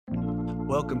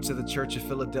Welcome to the Church of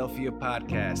Philadelphia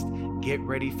podcast. Get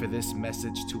ready for this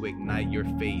message to ignite your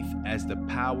faith as the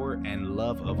power and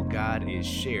love of God is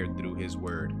shared through His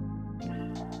Word.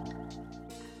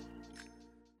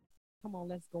 Come on,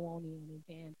 let's go on in.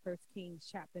 And 1 Kings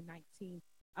chapter 19.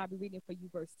 I'll be reading for you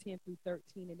verse 10 through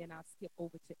 13, and then I'll skip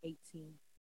over to 18.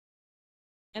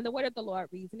 And the word of the Lord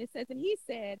reads, and it says, and he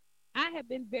said, I have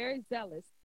been very zealous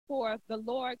for the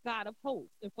Lord God of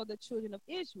hosts, and for the children of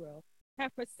Israel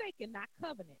have forsaken thy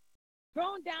covenant,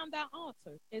 thrown down thy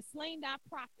altars, and slain thy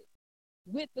prophets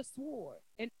with the sword.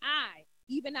 And I,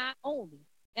 even I only,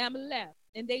 am left,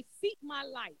 and they seek my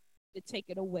life to take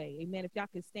it away. Amen. If y'all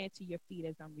can stand to your feet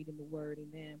as I'm reading the word.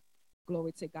 Amen.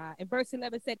 Glory to God. And verse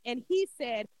 11 said, and he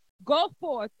said, go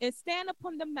forth and stand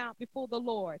upon the mount before the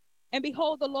Lord. And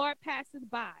behold, the Lord passes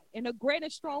by, and a great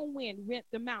and strong wind rent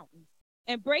the mountains,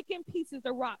 and break in pieces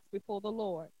the rocks before the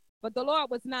Lord. But the Lord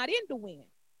was not in the wind.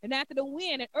 And after the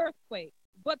wind, an earthquake,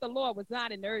 but the Lord was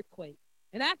not in the earthquake.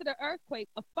 And after the earthquake,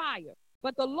 a fire,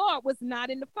 but the Lord was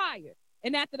not in the fire.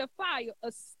 And after the fire,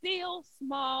 a still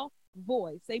small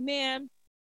voice. Amen.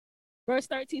 Verse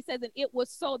 13 says, and it was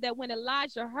so that when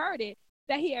Elijah heard it,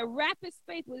 that he had wrapped his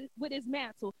face with his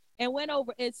mantle and went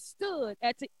over and stood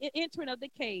at the entering of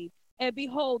the cave. And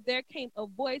behold, there came a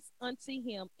voice unto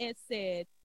him and said,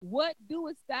 what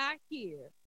doest thou here,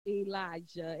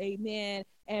 Elijah? Amen.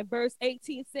 And verse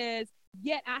 18 says,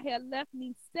 yet I have left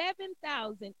me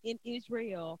 7,000 in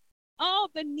Israel, all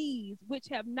the knees which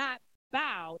have not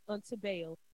bowed unto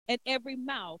Baal, and every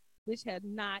mouth which has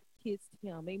not kissed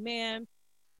him. Amen.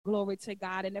 Glory to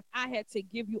God. And if I had to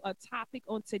give you a topic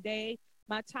on today,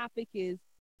 my topic is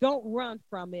don't run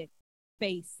from it,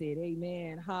 face it.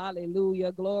 Amen.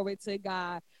 Hallelujah. Glory to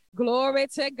God. Glory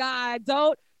to God.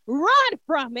 Don't run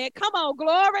from it. Come on.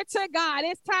 Glory to God.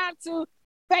 It's time to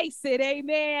face it.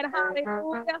 Amen.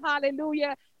 Hallelujah.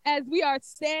 Hallelujah. As we are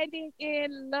standing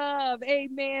in love.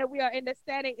 Amen. We are in the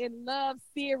Standing in Love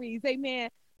series. Amen.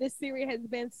 This series has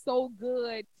been so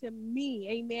good to me.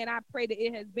 Amen. I pray that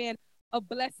it has been a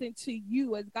blessing to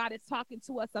you as God is talking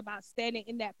to us about standing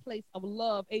in that place of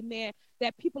love. Amen.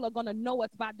 That people are going to know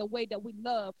us by the way that we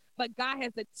love. But God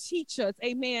has to teach us.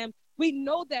 Amen. We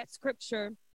know that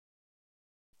scripture,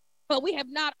 but we have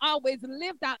not always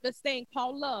lived out this thing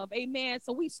called love. Amen.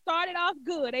 So we started off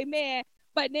good. Amen.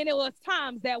 But then it was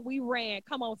times that we ran.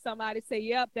 Come on, somebody say,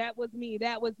 yep, that was me.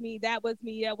 That was me. That was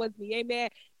me. That was me. Amen.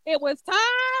 It was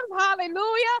times,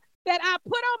 hallelujah, that I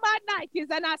put on my Nikes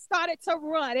and I started to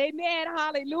run. Amen.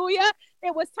 Hallelujah.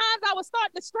 It was times I was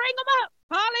starting to string them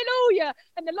up. Hallelujah.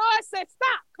 And the Lord said,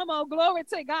 stop. Come on. Glory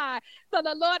to God. So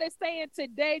the Lord is saying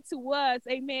today to us,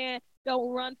 amen, don't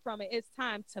run from it. It's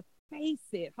time to face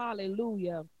it.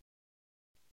 Hallelujah.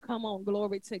 Come on.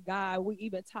 Glory to God. We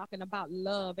even talking about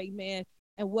love. Amen.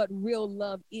 And what real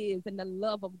love is, and the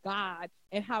love of God,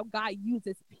 and how God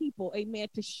uses people, amen,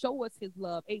 to show us his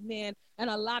love, amen. And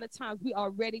a lot of times we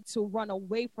are ready to run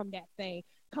away from that thing.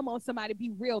 Come on, somebody,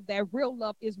 be real. That real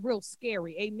love is real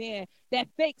scary, amen. That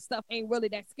fake stuff ain't really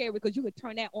that scary because you can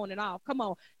turn that on and off. Come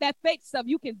on, that fake stuff,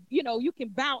 you can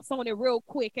bounce on it real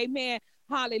quick, amen.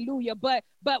 Hallelujah. But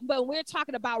we're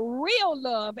talking about real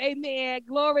love, amen.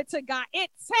 Glory to God. It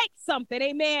takes something,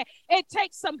 amen. It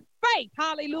takes some faith,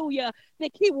 hallelujah, to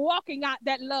keep walking out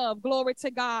that love. Glory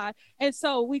to God. And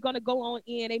so we're going to go on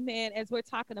in, amen, as we're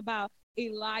talking about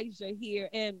Elijah here.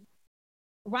 And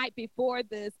right before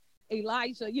this,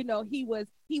 Elijah, he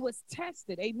was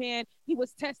tested. Amen. He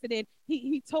was tested, and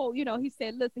he told, he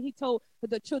said, listen, he told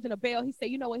the children of Baal, he said,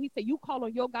 you know what? He said, you call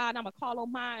on your God, I'm going to call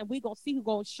on mine, and we're going to see who's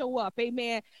going to show up.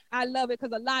 Amen. I love it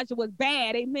because Elijah was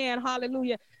bad. Amen.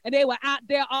 Hallelujah. And they were out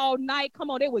there all night. Come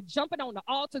on. They were jumping on the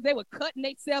altars. They were cutting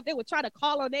themselves. They were trying to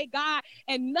call on their God,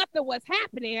 and nothing was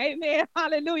happening. Amen.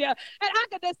 Hallelujah. And I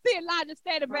could just see Elijah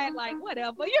standing back like,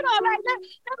 whatever, like, let me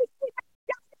see.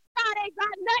 God ain't got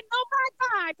nothing on my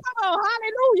God. Come on,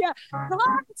 hallelujah.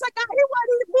 Glory to God. He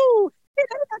wasn't even moved. He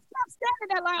just kept standing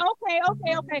there like, okay.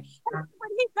 And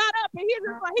when he got up and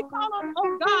he called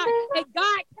on God, and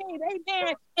God came,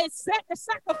 amen, and set the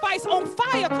sacrifice on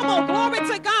fire. Come on, glory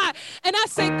to God. And I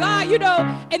said, God,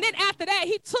 and then after that,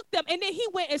 he took them, and then he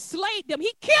went and slayed them.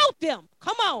 He killed them.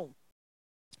 Come on.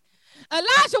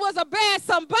 Elijah was a bad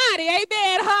somebody,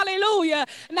 amen, hallelujah.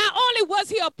 Not only was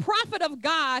he a prophet of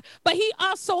God, but he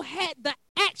also had the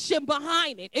action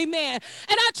behind it, amen.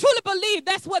 And I truly believe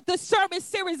that's what this sermon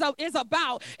series is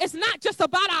about. It's not just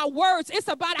about our words, it's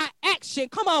about our action.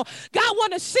 Come on, God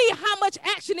want to see how much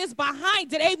action is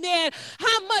behind it, amen.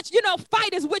 How much,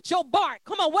 fight is with your bark.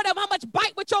 Come on, whatever, how much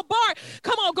bite with your bark.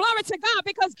 Come on, glory to God,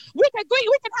 because we can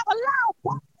have a loud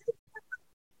bark.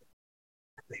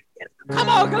 Come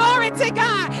on, glory to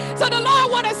God. So the Lord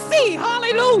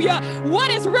Hallelujah. What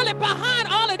is really behind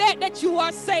all of that you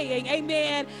are saying?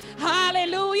 Amen.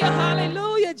 Hallelujah.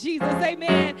 Hallelujah, Jesus.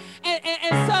 Amen.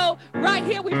 And so right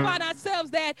here we find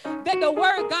ourselves that the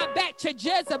word got back to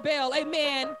Jezebel.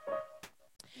 Amen.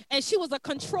 And she was a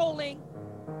controlling,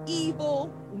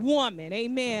 evil woman.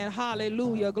 Amen.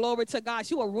 Hallelujah. Glory to God.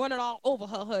 She was running all over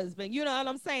her husband. You know what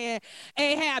I'm saying?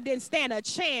 Ahab didn't stand a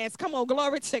chance. Come on,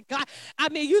 glory to God. I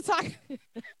mean, you talk.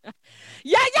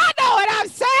 Yeah, y'all know what I'm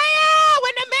saying.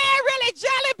 When the man really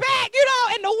jelly back, you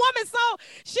know, and the woman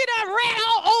she done ran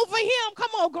all over him.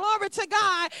 Come on, glory to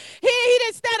God. He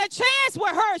didn't stand a chance with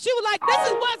her. She was like, this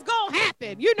is what's going to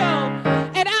happen, you know.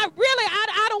 And I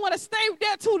don't want to stay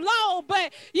there too long,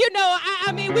 but, you know,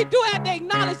 I mean, we do have to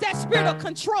acknowledge that spirit of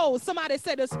control. Somebody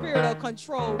said the spirit of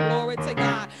control, glory to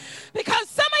God. Because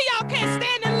some of y'all can't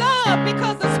stand in love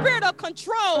because the spirit of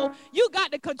control, you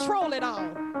got to control it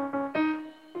all.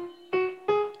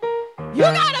 You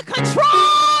got to control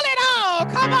it all.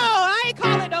 Come on. I ain't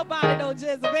calling nobody no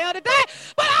Jezebel today,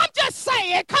 but I'm just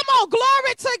saying, come on,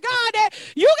 glory to God, that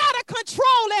you got to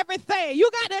control everything. You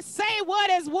got to say what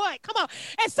is what. Come on.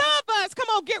 And some of us, come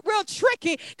on, get real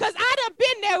tricky, because I done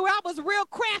been there where I was real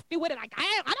crafty with it. Like,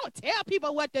 I don't tell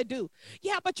people what to do.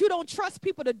 Yeah, but you don't trust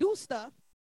people to do stuff.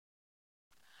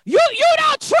 You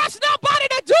don't trust nobody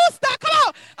to do stuff. Come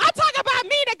on. I'm talking about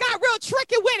me that got real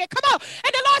tricky with it. Come on.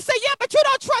 And the Lord said, yeah, but you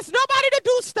don't trust nobody to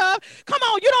do stuff. Come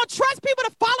on. You don't trust people to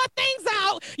follow things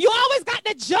out. You always got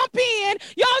to jump in.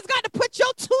 You always got to put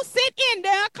your 2 cents in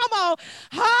there. Come on.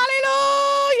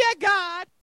 Hallelujah, God.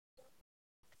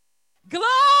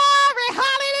 Glory.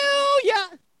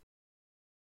 Hallelujah.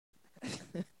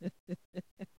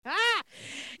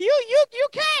 You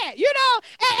can't, you know,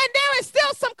 and there is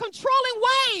still some controlling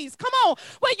ways. Come on.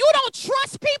 When you don't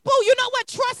trust people, you know what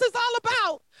trust is all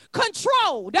about?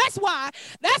 Control. That's why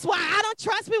I don't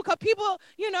trust people, because people,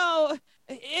 you know,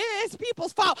 it's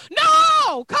people's fault.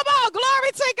 No, come on,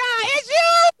 glory to God. It's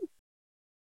you.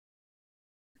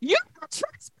 You don't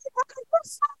trust people because you're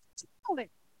so controlling.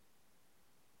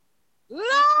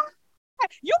 Lord,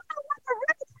 you don't want to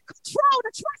really control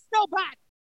to trust nobody.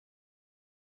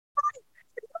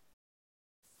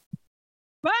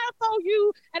 Blindfold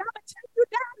you, and I'm gonna take you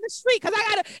down the street because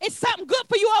it's something good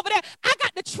for you over there. I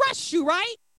got to trust you,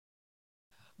 right?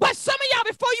 But some of y'all,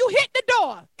 before you hit the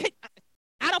door,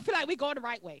 I don't feel like we're going the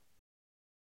right way.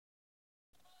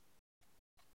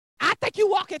 I think you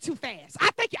walking too fast.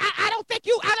 I don't think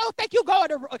you going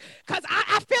to, because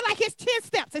I feel like it's 10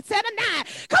 steps instead of 9.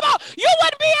 Come on, you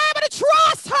wouldn't be able to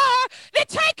trust her to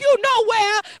take you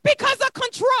nowhere because of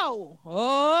control.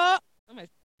 Oh, I'm gonna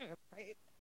pray.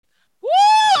 Woo!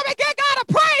 I'm going to give God a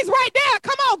praise right there.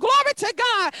 Come on, glory to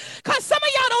God. Because some of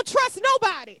y'all don't trust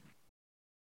nobody.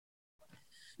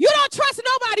 You don't trust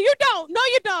nobody. You don't. No,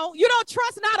 you don't. You don't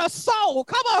trust not a soul.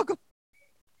 Come on.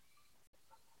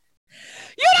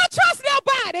 You don't trust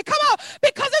nobody. Come on.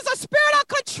 Because it's a spirit of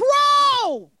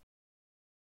control.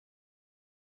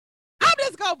 I'm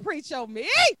just going to preach on me.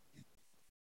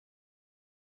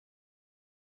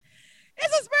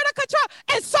 It's a spirit of control.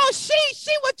 And so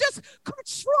she was just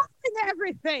controlling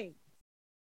everything.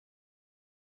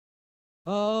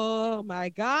 Oh my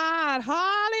God.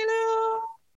 Hallelujah.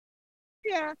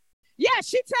 Yeah,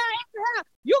 she tell Abraham,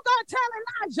 you gonna tell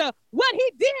Elijah what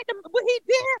he did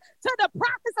to the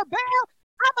prophets of Baal.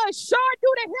 I'm gonna show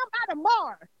you to him by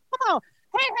tomorrow. Come on.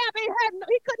 He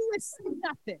couldn't even say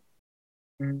nothing.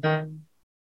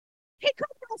 He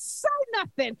couldn't even say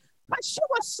nothing. But she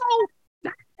was so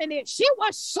dominant. She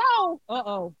was so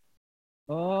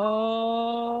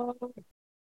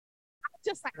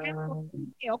just like animal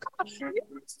female. Come on.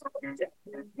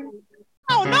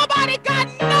 Oh, nobody got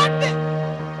nothing.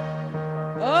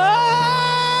 Oh,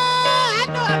 I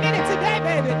know I'm in it today,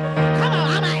 baby. Come on,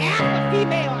 I'm an alpha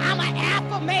female. I'm an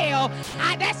alpha male.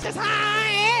 That's just how I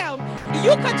am.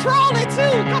 You control it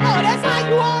too. Come on, that's how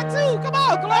you are too. Come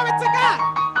on, glory to God.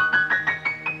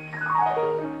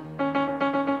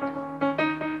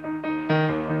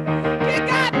 Give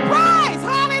God praise.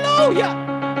 Hallelujah.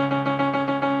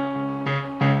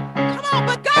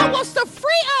 But God wants to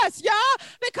free us, y'all,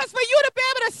 because for you to be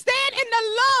able to stand in the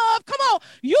love, come on,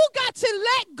 you got to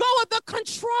let go of the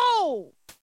control.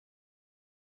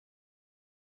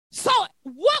 So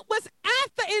what was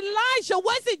after Elijah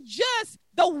wasn't just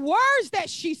the words that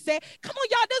she said. Come on,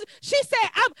 y'all. She said,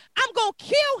 I'm going to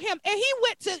kill him. And he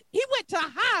went to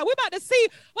hide. We're about to see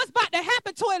what's about to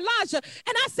happen to Elijah.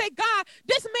 And I said, God,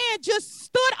 this man just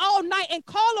stood all night and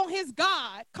called on his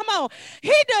God. Come on.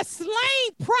 He just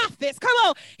slain prophets. Come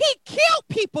on. He killed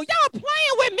people. Y'all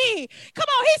playing with me. Come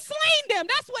on. He slain them.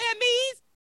 That's what it means.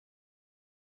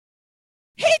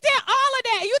 He did all of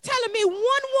that. You telling me only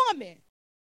one woman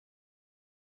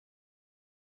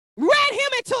ran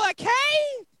him into a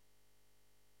cave.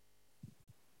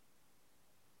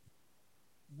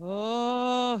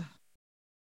 Oh.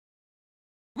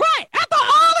 Right. After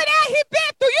all of that he'd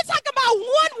been through, you're talking about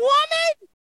one woman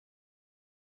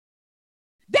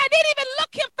that didn't even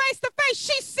look him face to face.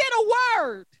 She said a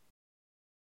word.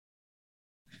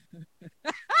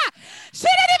 She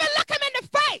didn't even look him in the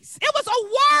face. It was a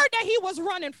word that he was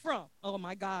running from. Oh,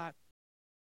 my God.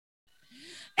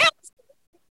 It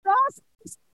was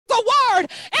the word.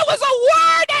 It was a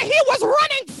word that he was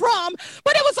running from,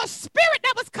 but it was a spirit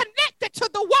that was connected to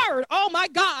the word. Oh, my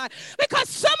God. Because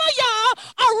some of y'all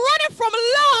are running from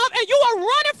love and you are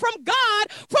running from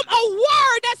God from a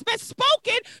word that's been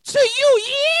spoken to you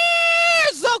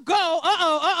years ago.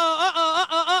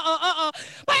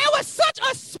 But it was such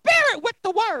a spirit with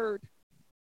the word.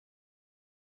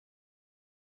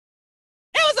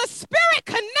 It was a spirit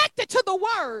connected to the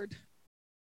word.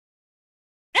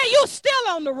 And you still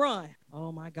on the run.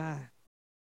 Oh, my God.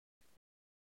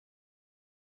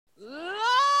 Lord.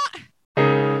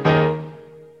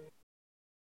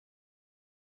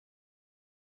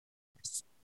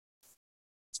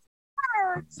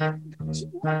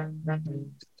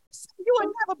 You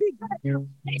will never be good.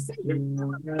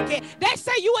 They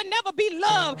say you will never be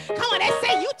loved. Come on, they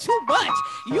say you too much.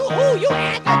 You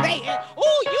aggravating.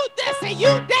 Ooh, you this and you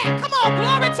that. Come on,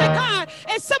 glory to God.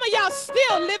 And some of y'all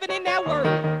still living in that word.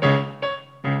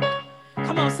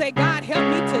 Come on, say, God, help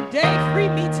me today. Free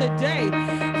me today.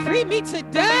 Free me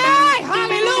today.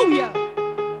 Hallelujah.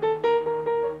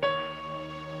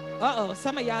 Uh-oh,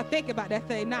 some of y'all think about that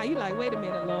thing now. You like, wait a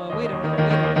minute, Lord. Wait a minute.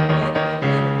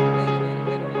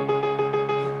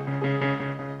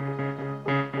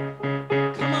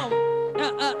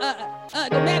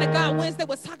 The man of God Wednesday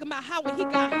was talking about how when he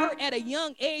got hurt at a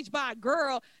young age by a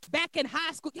girl back in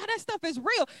high school, yeah, that stuff is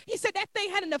real. He said that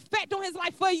thing had an effect on his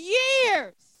life for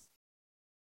years.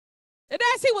 And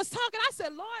as he was talking, I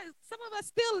said, Lord, some of us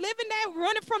still living that,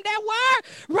 running from that word,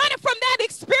 running from that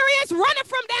experience, running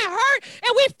from that hurt,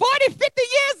 and we 40, 50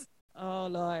 years. Oh,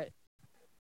 Lord.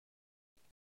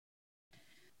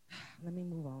 Let me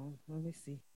move on. Let me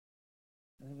see.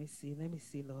 Let me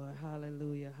see, Lord.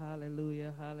 Hallelujah,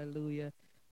 hallelujah, hallelujah.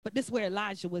 But this is where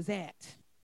Elijah was at.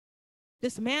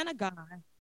 This man of God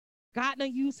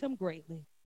done used him greatly.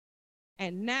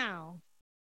 And now,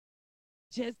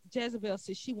 Jezebel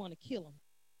says she want to kill him.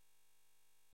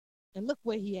 And look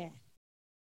where he at.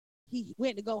 He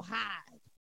went to go hide.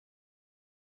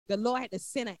 The Lord had to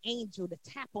send an angel to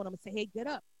tap on him and say, hey, get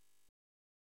up.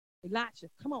 Elijah,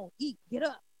 come on, eat, get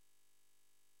up.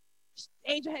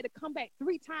 The angel had to come back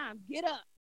 3 times. Get up.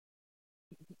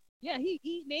 Yeah, he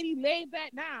eat, then he laid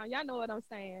back down. Y'all know what I'm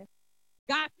saying.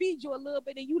 God feeds you a little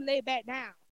bit and you lay back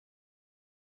down.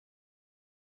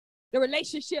 The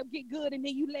relationship get good and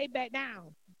then you lay back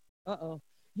down. Uh-oh.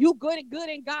 You good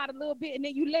in God a little bit and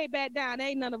then you lay back down.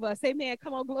 Ain't none of us. Amen.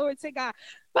 Come on, glory to God.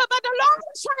 But the Lord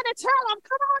was trying to tell him,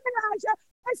 come on, Elijah.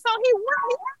 And so he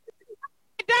went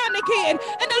down again,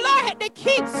 and the Lord had to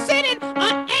keep sending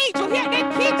an angel. He had to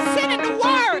keep sending the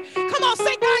word. Come on,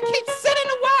 say, God, keep sending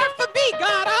the word for me,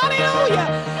 God. Hallelujah.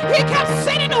 He kept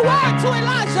sending the word to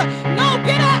Elijah. No,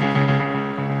 get up.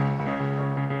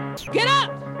 Get up.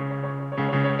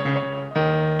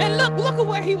 And look at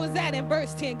where he was at in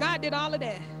verse 10. God did all of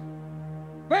that.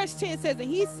 Verse 10 says, and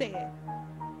he said,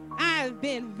 I've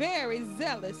been very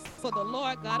zealous for the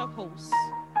Lord God of hosts.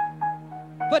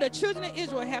 But the children of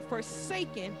Israel have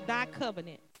forsaken thy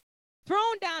covenant,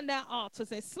 thrown down their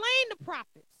altars, and slain the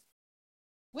prophets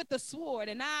with the sword.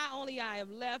 And I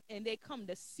am left, and they come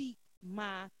to seek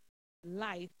my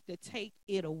life to take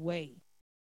it away.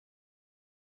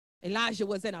 Elijah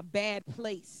was in a bad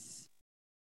place.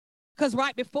 Because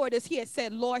right before this, he had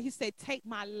said, Lord, he said, take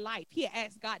my life. He had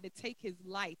asked God to take his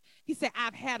life. He said,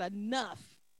 I've had enough.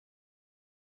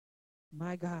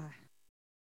 My God.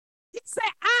 He said,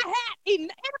 I had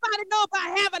enough. Anybody know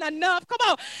about having enough? Come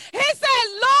on. He said,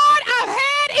 Lord, I've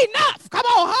had enough. Come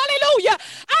on. Hallelujah.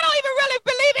 I don't even really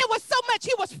believe it was so much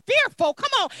he was fearful.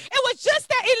 Come on. It was just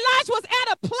that Elijah was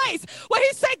at a place where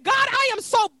he said, God, I am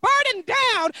so burdened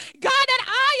down. God, that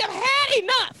I have had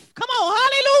enough. Come on.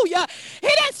 Hallelujah. He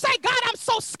didn't say, God, I'm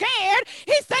so scared.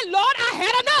 He said, Lord, I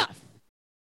had enough.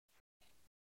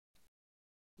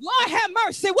 Lord have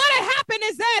mercy. What had happened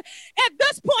is that at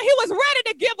this point, he was ready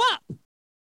to give up.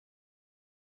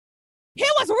 He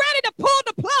was ready to pull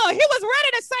the plug. He was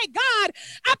ready to say, God,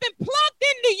 I've been plugged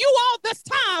into you all this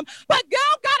time, but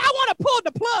God, I want to pull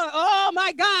the plug. Oh,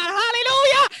 my God.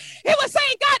 Hallelujah. He was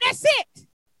saying, God, that's it.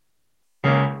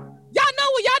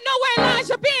 Y'all know where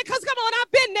Elijah been, because come on,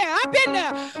 I've been there. I've been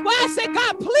there. Well, I said,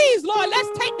 God, please, Lord,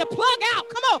 let's take the plug out.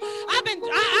 Come on.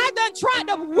 I done tried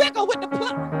to wiggle with the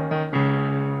plug.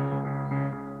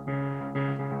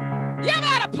 You ever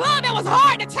had a plug that was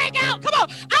hard to take out? Come on.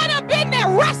 I done been there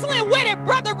wrestling with it,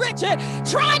 Brother Richard,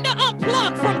 trying to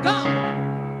unplug from God.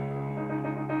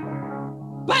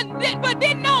 But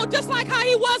didn't know, just like how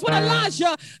he was with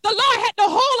Elijah, the Lord had the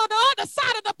hole on the other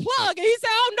side of the plug. And he said,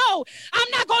 oh, no,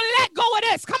 I'm not going to let go of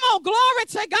this. Come on, glory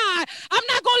to God. I'm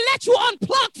not going to let you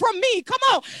unplug from me. Come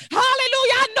on.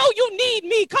 Hallelujah. I know you need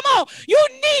me. Come on. You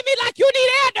need me like you need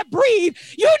air to breathe.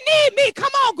 You need me.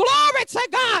 Come on, glory to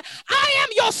God. I am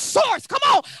your source. Come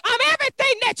on. I'm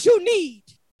everything that you need.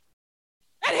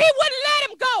 And he wouldn't let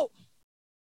him go.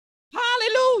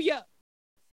 Hallelujah.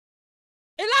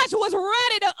 Elijah was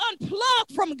ready to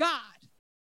unplug from God.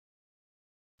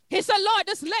 He said, Lord,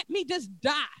 just let me just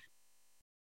die.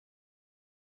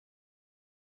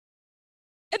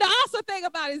 And the awesome thing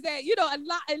about it is that, you know,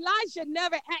 Elijah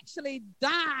never actually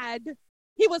died.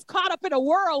 He was caught up in a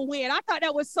whirlwind. I thought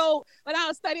that was so, when I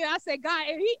was studying, I said, God,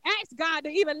 and he asked God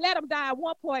to even let him die at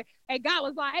one point. And God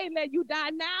was like, hey, let you die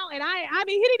now. And I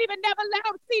mean, he didn't even never let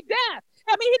him see death.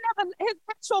 I mean, his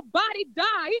actual body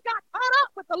died. He got caught up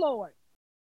with the Lord.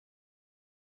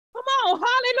 Come on,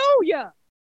 hallelujah.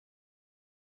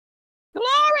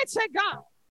 Glory to God.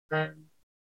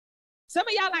 Some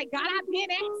of y'all like, God, I've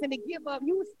been asking to give up.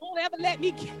 You won't ever let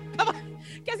me. Come on.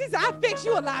 Because he said, I fix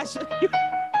you, Elisha.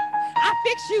 I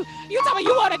fix you. You tell me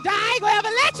you want to die. I ain't going to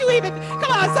ever let you even.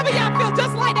 Come on, some of y'all feel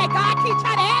just like that. God keep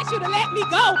trying to ask you to let me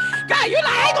go. God, you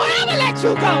like, I ain't going to ever let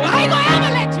you go. I ain't going to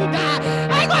ever let you die.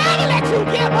 I ain't going to ever let you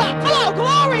give up. Come on,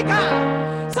 glory,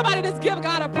 God. Somebody just give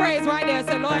God a praise right there and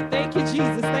say, Lord, thank you,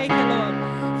 Jesus. Thank you,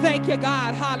 Lord. Thank you,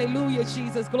 God. Hallelujah,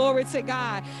 Jesus. Glory to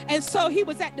God. And so he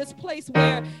was at this place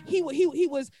where he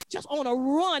was just on a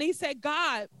run. He said,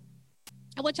 God,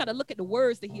 I want y'all to look at the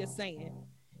words that he is saying.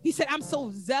 He said, I'm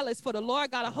so zealous for the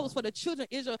Lord God of hosts, for the children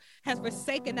of Israel has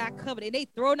forsaken thy covenant. They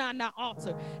throw down thy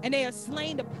altar, and they have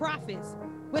slain the prophets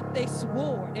with their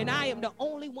sword, and I am the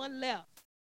only one left.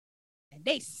 And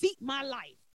they seek my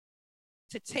life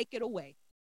to take it away.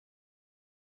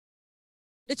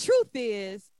 The truth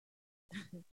is,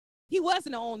 he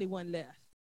wasn't the only one left.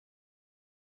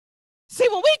 See,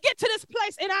 when we get to this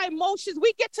place in our emotions,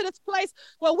 we get to this place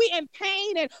where we in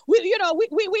pain and we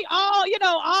all,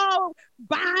 all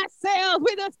by ourselves.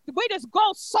 We just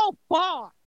go so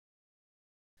far.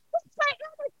 We say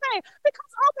everything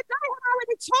because Obadiah had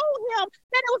already told him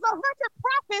that it was 100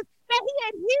 prophets that he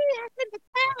had hid in the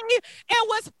cave and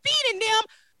was feeding them.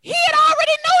 He had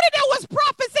already known that there was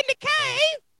prophets in the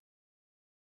cave.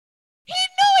 He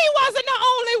knew he wasn't the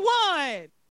only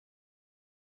one.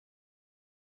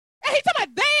 And he talking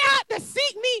about they out to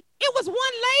seek me. It was one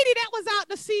lady that was out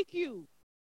to seek you,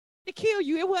 to kill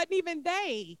you. It wasn't even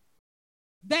they.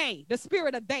 They, the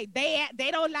spirit of they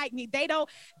don't like me. They want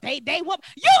you. I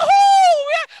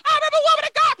remember a woman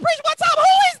of God preached one time.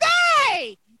 Who is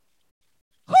they?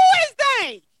 Who is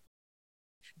they?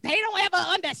 They don't ever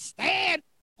understand.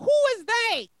 Who is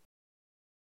they?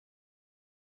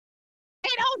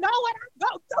 They don't know what I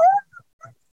go through.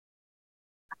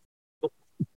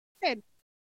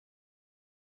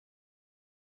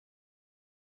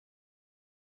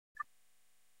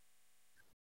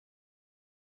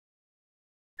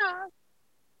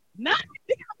 None of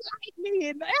them like me.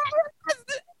 It ain't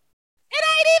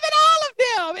even all of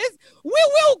them.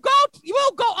 We'll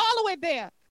go all the way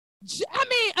there. I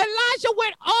mean, Elijah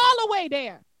went all the way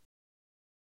there.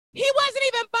 He wasn't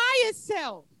even by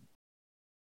himself.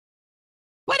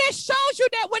 But it shows you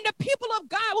that when the people of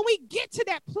God, when we get to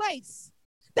that place,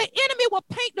 the enemy will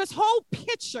paint this whole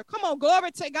picture. Come on,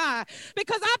 glory to God.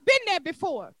 Because I've been there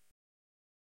before.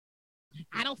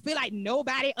 I don't feel like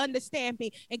nobody understands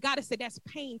me. And God has said, that's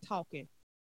pain talking.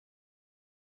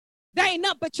 There ain't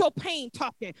nothing but your pain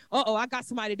talking. Uh-oh, I got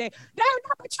somebody there. There ain't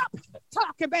nothing but your pain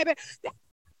talking, baby.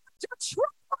 That's your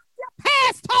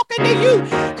past talking to you.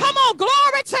 Come on,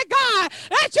 glory to God.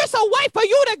 That's just a way for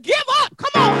you to give up.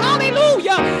 Come on,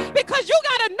 hallelujah. Because you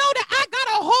got to know that I got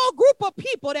a whole group of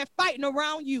people that fighting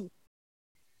around you.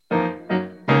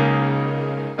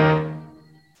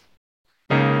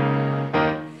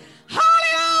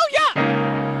 Hallelujah.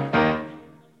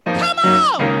 Come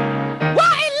on.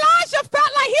 While Elijah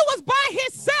felt like he was by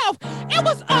himself, it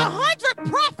was 100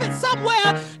 prophets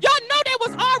somewhere. Y'all know they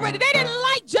was already, they didn't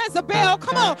like Jezebel.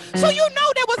 Come on. So you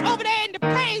know they was over there in the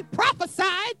pain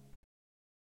prophesied.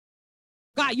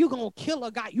 God, you gonna kill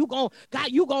her. God, you gonna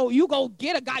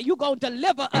get her. God, you gonna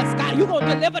deliver us. God, you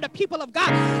gonna deliver the people of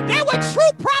God. They were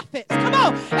true prophets. Come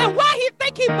on. And while he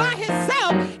think he by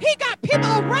himself, he got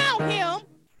people around him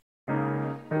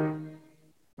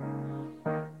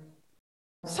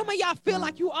Some of y'all feel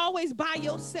like you always by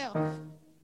yourself.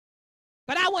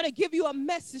 But I want to give you a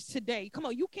message today. Come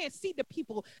on, you can't see the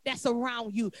people that's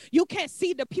around you. You can't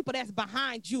see the people that's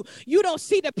behind you. You don't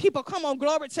see the people, come on,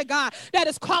 glory to God, that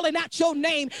is calling out your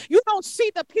name. You don't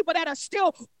see the people that are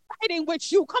still fighting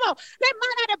with you. Come on, they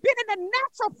might not have been in the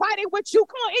natural fighting with you,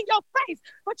 come on, in your face,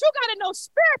 but you got to know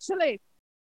spiritually,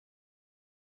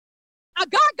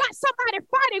 God got somebody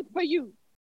fighting for you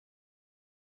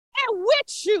and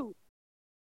with you.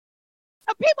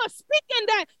 The people speaking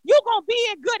that you're going to be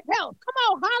in good health. Come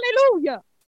on, hallelujah.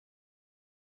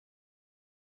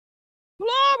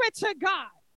 Glory to God.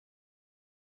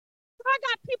 I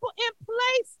got people in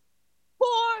place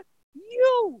for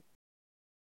you.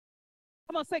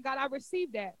 Come on, say, God, I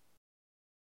received that.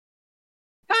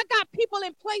 God got people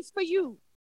in place for you.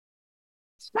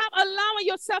 Stop allowing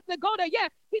yourself to go there. Yeah,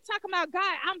 he's talking about,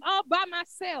 God, I'm all by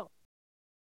myself.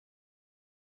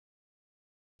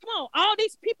 Come on, all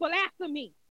these people after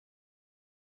me.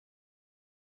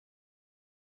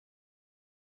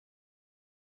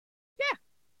 Yeah.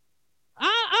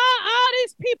 All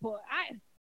these people.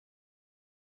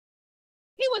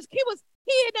 He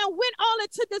had now went all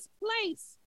into this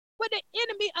place where the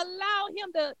enemy allowed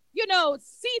him to,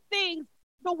 see things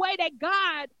the way that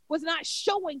God was not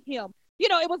showing him.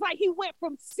 It was like he went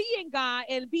from seeing God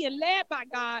and being led by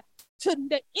God to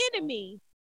the enemy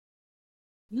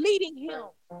leading him,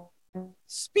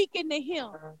 speaking to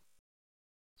him.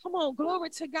 Come on, glory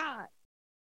to God.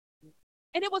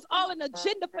 And it was all an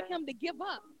agenda for him to give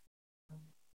up.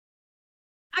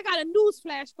 I got a news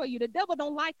flash for you. The devil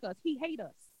don't like us. He hates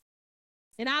us.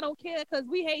 And I don't care because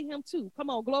we hate him too. Come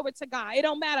on, glory to God. It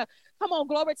don't matter. Come on,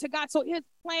 glory to God. So his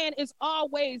plan is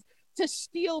always to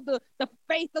steal the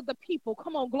faith of the people.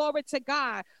 Come on, glory to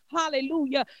God.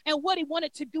 Hallelujah. And what he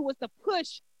wanted to do was to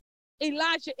push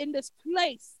Elijah in this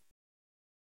place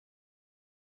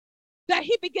that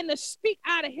he began to speak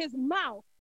out of his mouth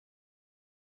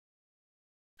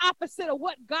opposite of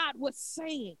what God was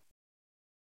saying.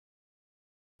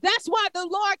 That's why the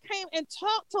Lord came and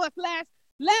talked to us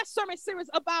last sermon series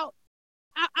about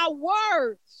our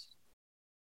words.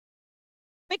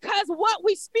 Because what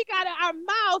we speak out of our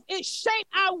mouths, it shapes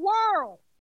our world.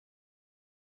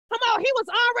 Come on, he was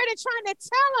already trying to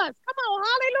tell us. Come on,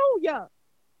 hallelujah.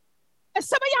 And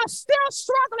some of y'all still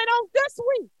struggling on this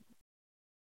week.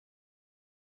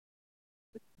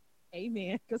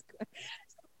 Amen. And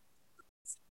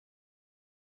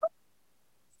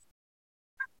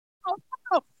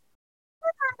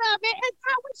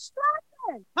God was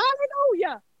struggling.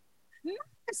 Hallelujah.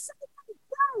 Not something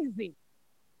crazy.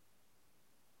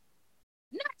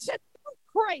 Not just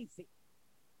crazy.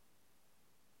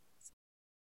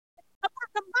 About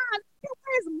the mind,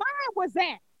 where his mind was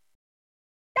at.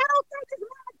 I don't think his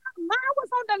mind was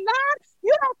on the line.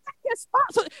 You don't think his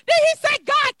fault. So then he said,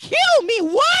 God, kill me.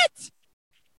 What?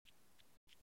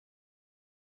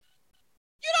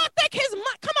 You don't think his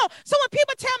mind, come on. So when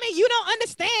people tell me you don't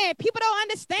understand, people don't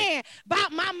understand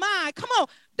about my mind. Come on.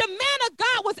 The man of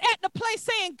God was at the place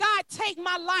saying, God, take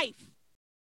my life.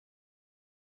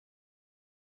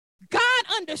 God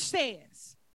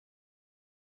understands.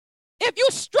 If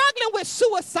you're struggling with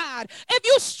suicide, if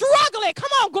you're struggling, come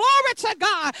on, glory to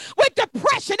God, with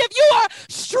depression, if you are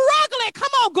struggling, come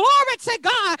on, glory to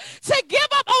God, to give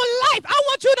up on life, I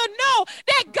want you to know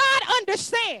that God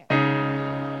understands.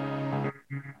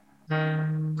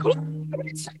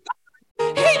 Glory to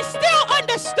God. He still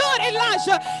understood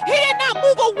Elijah. He did not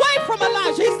move away from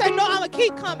Elijah. He said, no, I'm going to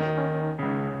keep coming.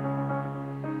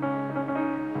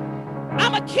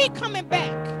 I'm going to keep coming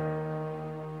back.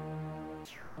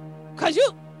 Because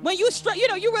when you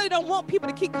struggle, you really don't want people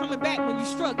to keep coming back when you're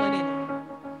struggling in it.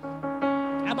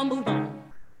 I'm going to move on.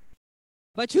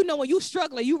 But when you're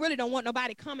struggling, you really don't want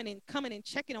nobody coming and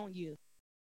checking on you.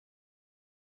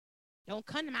 Don't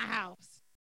come to my house.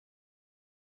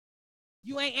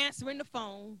 You ain't answering the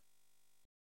phone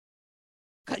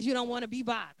because you don't want to be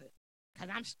bothered. Because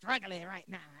I'm struggling right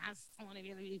now. I just don't want to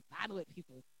really be bothered with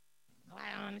people.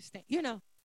 I don't understand.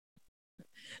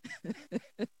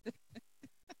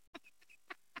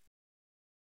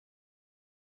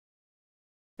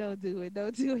 Don't do it.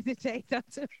 Don't do it today. Don't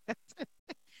do it.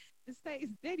 It stays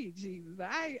steady, Jesus.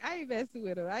 I ain't messing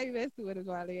with him.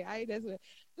 Marley. I ain't messing with him.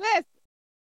 Listen,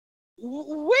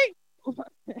 we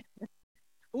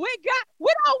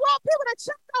don't want people to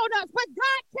check on us, but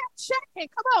God kept checking.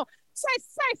 Come on. Say,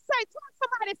 tell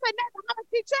somebody, say, I'm going to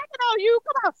keep checking on you.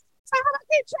 Come on. Say, I'm going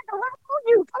to keep checking right on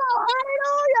you. Come on.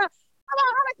 Hallelujah. Come on.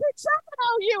 I'm going to keep checking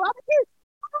on you. I'm going to keep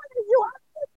calling you. I'm going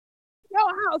to keep in your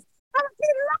house. I'm going to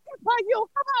keep looking for you.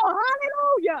 Come on.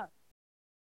 Hallelujah.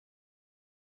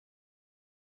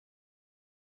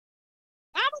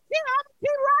 Keep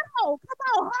right on. Come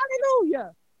on. Hallelujah.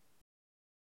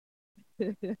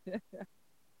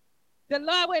 The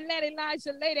Lord wouldn't let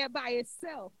Elijah lay there by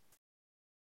himself.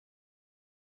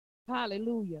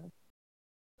 Hallelujah.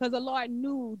 Because the Lord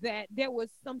knew that there was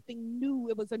something new.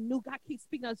 It was a new, God keeps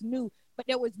speaking us new, but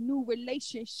there was new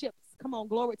relationships. Come on,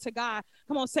 glory to God.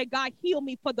 Come on, say, God, heal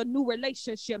me for the new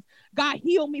relationships. God,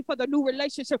 heal me for the new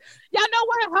relationship. Y'all know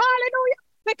what? Hallelujah.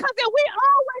 Because if we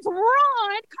always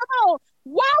run, come on,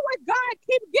 why would God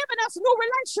keep giving us new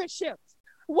relationships?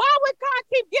 Why would God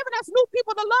keep giving us new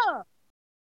people to love?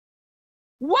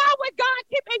 Why would God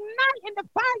keep igniting the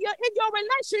fire in your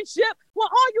relationship when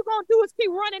all you're going to do is keep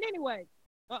running anyway?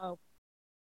 Uh-oh.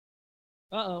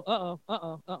 Uh-oh, uh-oh,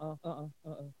 uh-oh, uh-oh, uh-oh,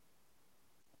 uh-oh.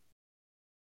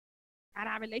 Had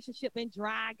our relationship been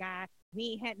dry, God. We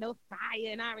ain't had no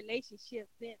fire in our relationship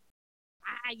since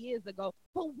 5 years ago.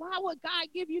 But why would God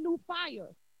give you new fire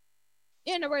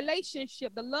in a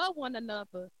relationship to love one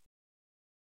another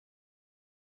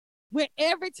when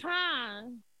every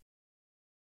time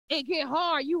it get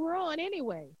hard, you run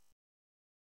anyway?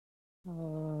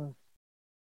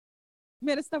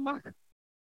 Minister Mark.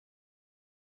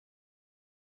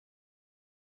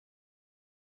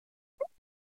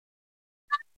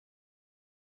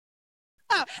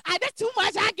 That's too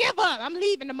much. I give up. I'm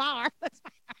leaving tomorrow.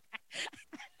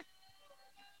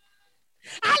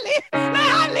 I'm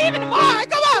leaving tomorrow.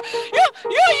 Come on.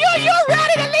 You're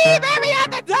ready to leave every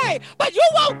other day. But you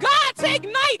want God to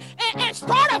ignite and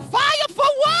start a fire for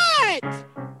what?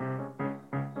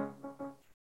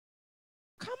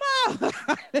 Come on.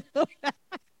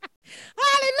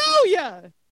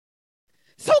 Hallelujah.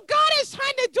 So God is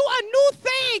trying to do a new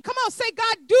thing. Come on, say,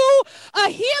 God, do a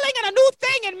healing and a new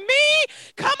thing in me.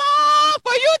 Come on,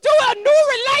 for you do a new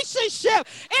relationship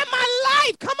in my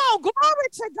life. Come on, glory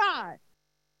to God.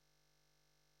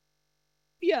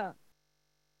 Yeah.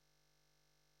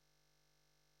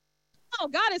 Oh,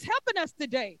 God is helping us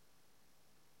today.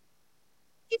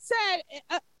 He said,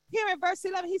 here in verse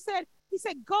 11, he said,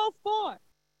 go forth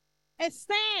and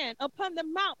stand upon the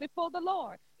mount before the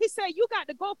Lord. He said, you got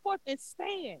to go forth and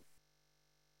stand.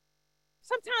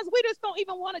 Sometimes we just don't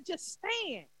even want to just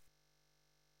stand.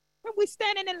 When we're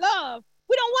standing in love,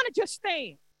 we don't want to just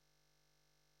stand.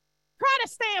 Try to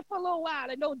stand for a little while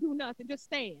and don't do nothing. Just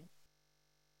stand.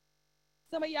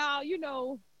 Some of y'all, you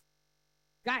know,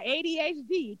 got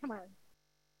ADHD. Come on.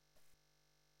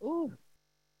 Ooh.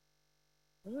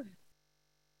 Ooh.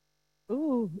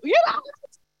 Ooh. You know,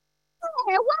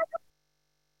 what?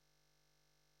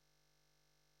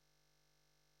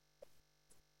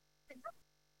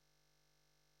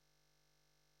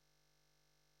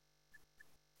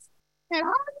 And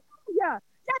hallelujah.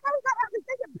 Yeah, then we got to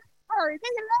think your back hurt,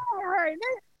 then your leg hurt,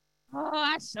 then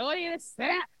I showed you the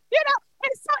set. You know,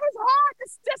 and so it's hard to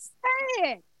just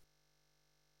stand.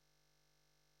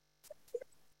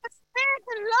 Stand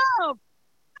in love.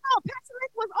 Oh, Pastor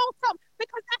Rick was on something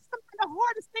because that's something the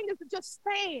hardest thing is to just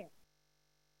stand.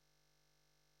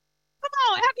 Come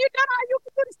on, have you done all you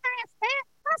can do to stand? Stand?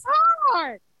 That's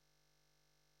hard.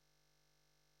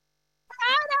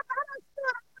 I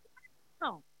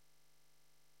don't.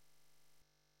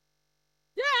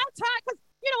 Yeah, I'm tired because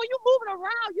you know when you're moving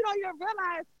around, you don't even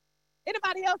realize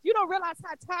anybody else. You don't realize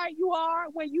how tired you are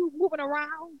when you moving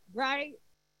around, right?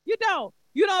 You don't.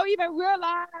 You don't even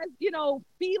realize, you know,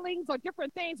 feelings or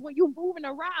different things when you're moving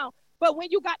around. But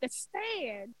when you got to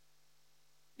stand,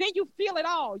 then you feel it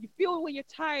all. You feel it when you're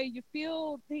tired. You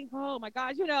feel, think, oh my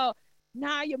gosh, you know,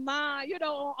 now your mind, you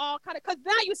know, all kind of, because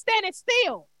now you're standing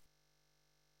still.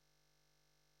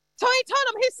 So he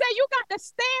told him, he said, you got to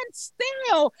stand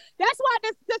still. That's why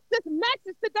this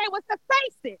message today was to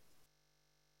face it.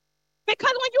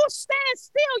 Because when you stand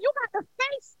still, you got to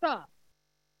face stuff.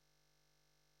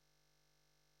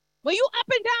 When you up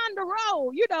and down the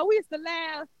road, you know, we used to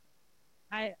laugh.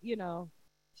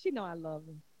 She know I love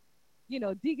him. You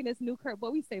know, Deaconess Newkirk, boy,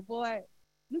 we say, boy,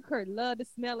 Newkirk love the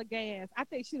smell of gas. I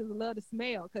think she doesn't love the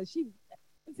smell because she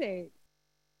said,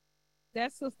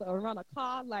 that sister will run a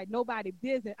car like nobody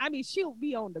business. I mean, she'll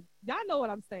be on the, y'all know what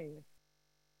I'm saying.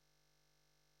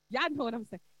 Y'all know what I'm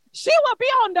saying. She will be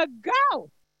on the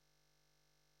go.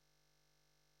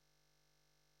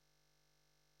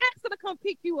 Ask her to come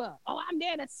pick you up. Oh, I'm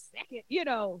there in a second, you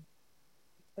know.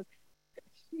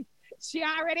 She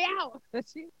already out.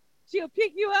 She'll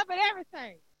pick you up and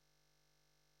everything.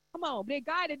 Come on, big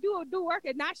guy to do work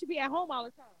and not should be at home all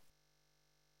the time.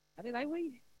 I be like,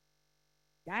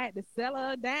 I had to settle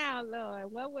her down,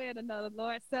 Lord. One way or another,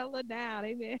 Lord, settle her down.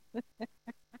 Amen.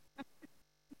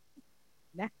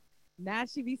 now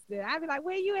she be still. I be like,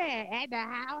 where you at? At the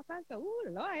house. I said, ooh,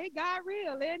 Lord, ain't God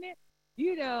real, isn't it?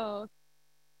 You know.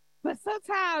 But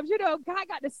sometimes, God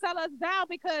got to settle us down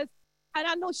because, and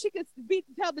I know she could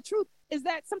tell the truth, is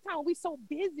that sometimes we so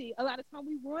busy. A lot of time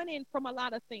we running from a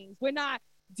lot of things. We're not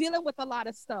dealing with a lot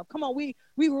of stuff. Come on, we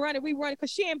running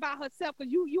because she ain't by herself,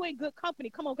 because you ain't good company.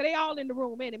 Come on, because they all in the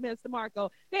room, ain't it, Minister Marco?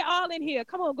 They all in here.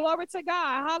 Come on, glory to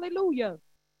God. Hallelujah.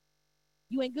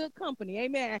 You ain't good company.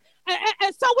 Amen.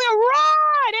 And so we'll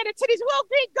run into these, we'll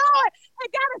keep going.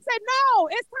 And God said, no,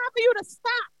 it's time for you to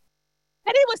stop.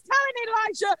 And he was telling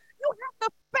Elijah, you have to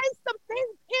face some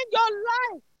things in your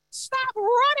life. Stop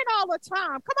running all the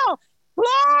time. Come on.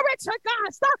 Glory to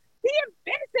God. Stop being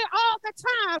busy all the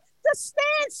time. Just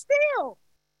stand still.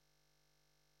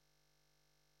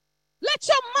 Let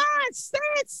your mind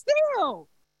stand still.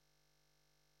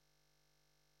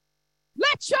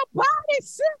 Let your body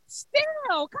sit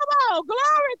still. Come on.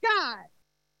 Glory God.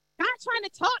 God trying to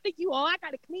talk to you. Oh, I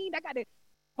got to clean. I got to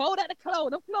fold up the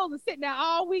clothes. The clothes are sitting there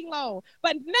all week long.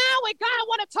 But now when God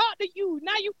want to talk to you,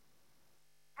 now you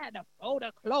had to fold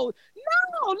the clothes.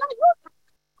 No, like you talk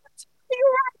to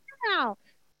you right now.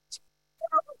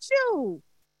 What's with you?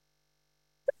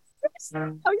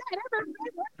 Oh yeah,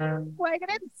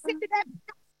 that's sick to that.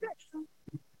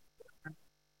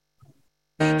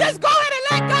 Just go ahead and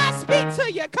let God speak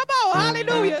to you. Come on,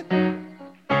 hallelujah.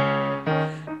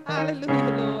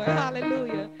 Hallelujah, Lord.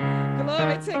 Hallelujah.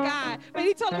 Glory to God. But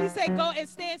he told him, he said, go and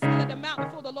stand still at the mountain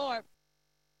before the Lord.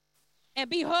 And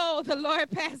behold, the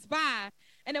Lord passed by,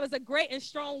 and there was a great and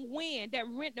strong wind that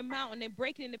rent the mountain and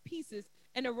break it into pieces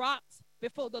and the rocks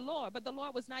before the Lord. But the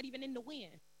Lord was not even in the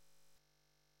wind.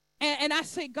 And I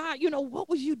said, God, what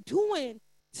was you doing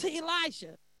to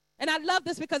Elijah? And I love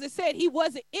this because it said he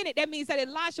wasn't in it. That means that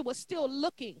Elijah was still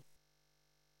looking.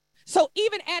 So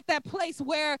even at that place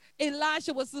where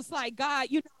Elijah was just like, God,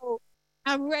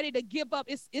 I'm ready to give up.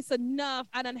 It's enough.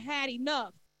 I done had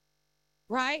enough.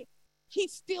 Right? He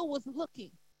still was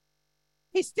looking.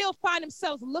 He still find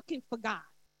himself looking for God.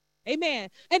 Amen.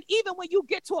 And even when you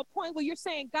get to a point where you're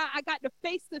saying, God, I got to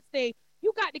face this thing,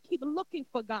 you got to keep looking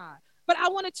for God. But I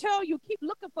want to tell you, keep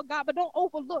looking for God, but don't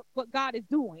overlook what God is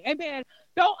doing. Amen.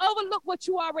 Don't overlook what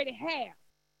you already have.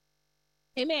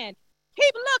 Amen.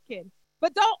 Keep looking,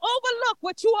 but don't overlook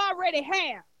what you already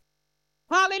have.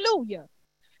 Hallelujah.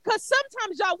 Because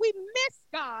sometimes, y'all, we miss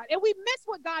God and we miss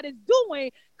what God is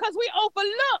doing because we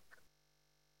overlook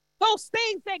those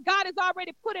things that God has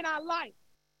already put in our life.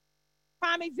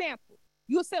 Prime example,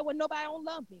 you'll say, well, nobody don't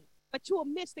love me. But you'll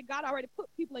miss that God already put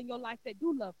people in your life that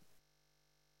do love you.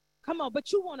 Come on,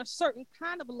 but you want a certain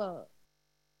kind of love.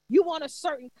 You want a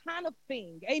certain kind of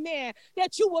thing, amen,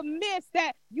 that you will miss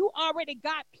that you already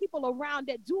got people around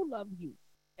that do love you.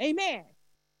 Amen.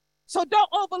 So don't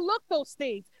overlook those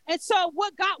things. And so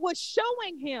what God was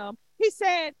showing him, he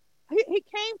said, he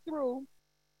came through.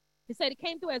 He said it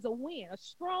came through as a wind, a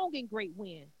strong and great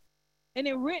wind. And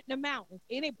it rent the mountains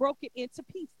and it broke it into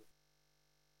pieces.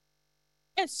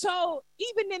 And so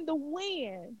even in the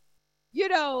wind,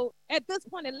 at this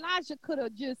point, Elijah could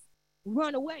have just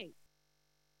run away.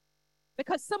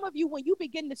 Because some of you, when you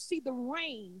begin to see the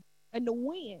rain and the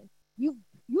wind, you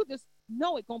just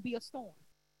know it's going to be a storm.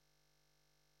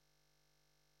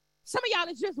 Some of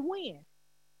y'all is just wind.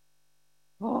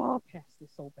 Oh, Pastor,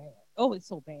 it's so bad. Oh, it's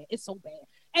so bad. It's so bad.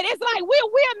 And it's like we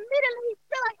immediately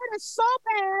feel like it is so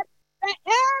bad that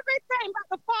everything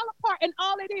about to fall apart, and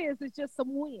all it is just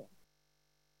some wind.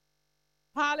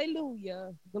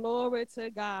 Hallelujah. Glory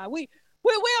to God. We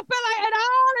will feel like it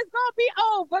all is going to be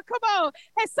over. Come on.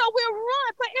 And so we'll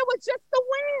run, but it was just the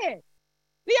wind.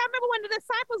 Do y'all remember when the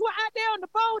disciples were out there on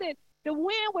the boat and the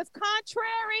wind was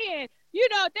contrary and,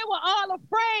 they were all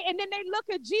afraid. And then they look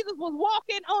at Jesus was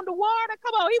walking on the water.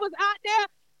 Come on. He was out there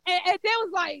and they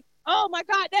was like, oh my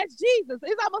God, that's Jesus.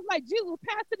 It's almost like Jesus was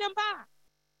passing them by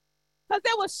because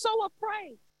they were so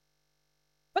afraid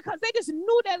because they just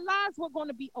knew their lives were going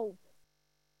to be over.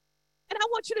 And I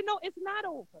want you to know it's not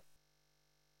over.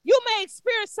 You may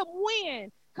experience some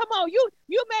wind. Come on,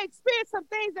 you may experience some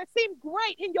things that seem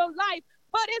great in your life,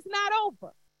 but it's not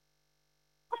over.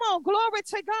 Come on, glory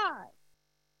to God.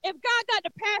 If God got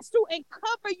to pass through and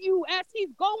cover you as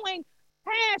he's going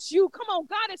past you, come on,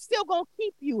 God is still going to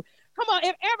keep you. Come on,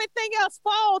 if everything else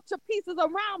falls to pieces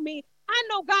around me, I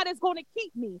know God is going to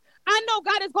keep me. I know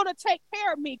God is going to take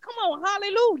care of me. Come on,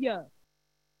 hallelujah.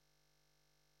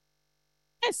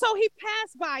 And so he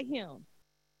passed by him,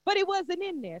 but he wasn't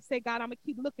in there. Say, God, I'm going to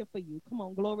keep looking for you. Come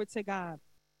on, glory to God.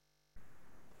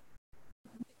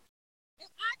 If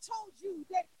I told you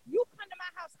that you come to my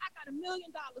house, I got $1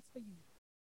 million for you.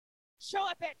 Show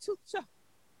up at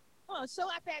show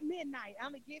up at midnight.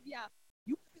 I'm going to give y'all,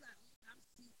 you be like,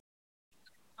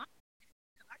 I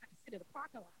got to sit in the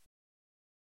parking lot.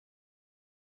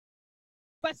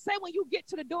 But say when you get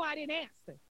to the door, I didn't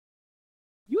answer.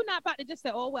 You're not about to just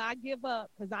say, oh, well, I give up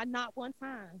because I knocked one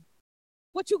time.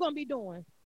 What you going to be doing?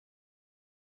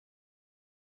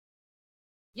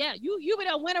 Yeah, you be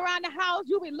there, went around the house.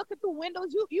 You be looking through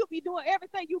windows. You be doing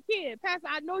everything you can. Pastor,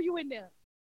 I know you in there.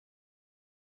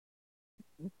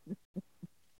 Come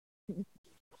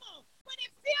on. When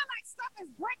it feels like stuff is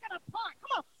breaking apart,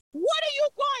 come on. What are you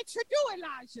going to do,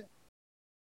 Elijah?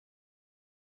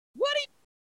 What are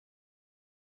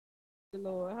you?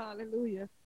 Lord, hallelujah.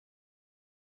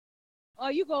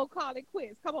 Or you going to call it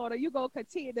quits. Come on. Or you going to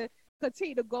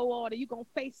continue to go on, and you going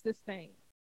to face this thing.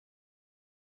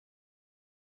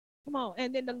 Come on.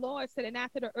 And then the Lord said, and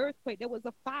after the earthquake, there was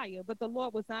a fire, but the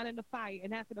Lord was not in the fire.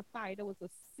 And after the fire, there was a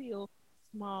still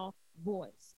small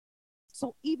voice.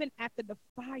 So even after the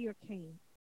fire came,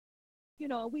 you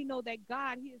know, we know that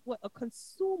God, he is what? A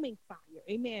consuming fire.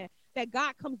 Amen. That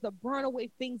God comes to burn away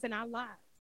things in our lives.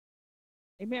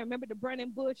 Amen. Remember the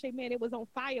burning bush? Amen. It was on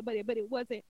fire, but it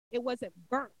wasn't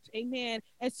burnt. Amen.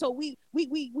 And so we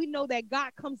know that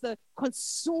God comes to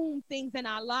consume things in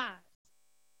our lives.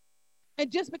 And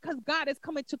just because God is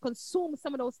coming to consume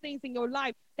some of those things in your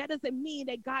life, that doesn't mean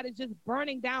that God is just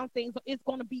burning down things or it's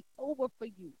going to be over for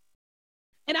you.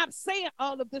 And I'm saying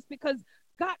all of this because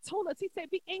God told us, he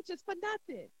said, be anxious for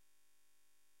nothing.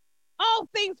 All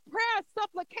things, prayer,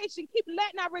 supplication, keep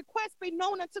letting our requests be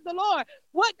known unto the Lord.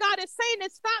 What God is saying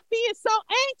is stop being so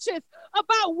anxious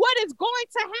about what is going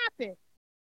to happen.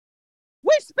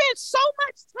 We spend so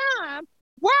much time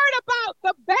worried about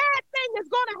the bad thing that's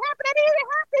going to happen. It ain't even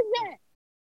happened yet.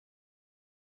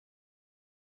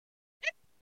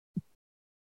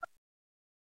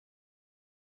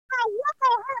 What's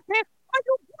going to happen? Are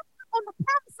you on the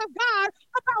promise of God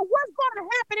about what's going to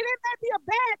happen? And it may be a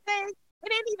bad thing.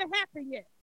 It ain't even happened yet.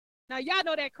 Now, y'all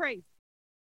know that crazy.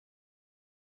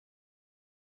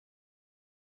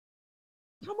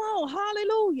 Come on,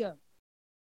 hallelujah.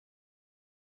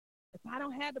 If I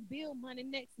don't have the bill money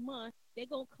next month, they're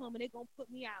going to come and they're going to put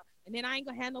me out. And then I ain't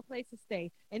going to have no place to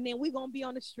stay. And then we're going to be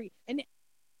on the street. And then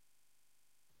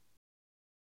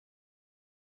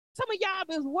some of y'all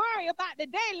was worried about the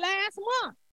day last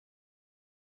month.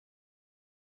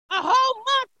 A whole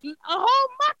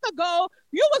month ago,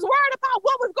 you was worried about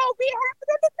what was going to be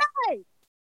happening today.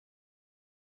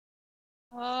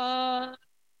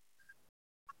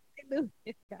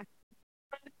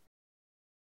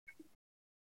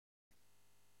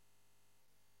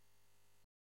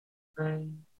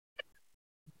 And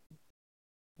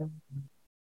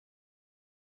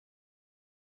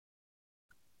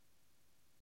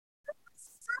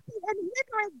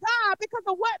hindering God because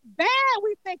of what bad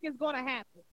we think is going to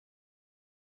happen.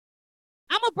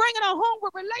 I'm going to bring it on home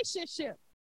with relationships.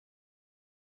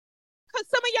 Because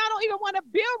some of y'all don't even want to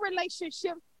build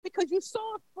relationships because you're so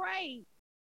afraid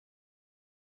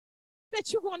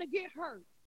that you're going to get hurt.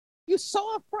 You're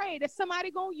so afraid that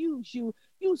somebody going to use you.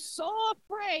 You're so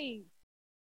afraid.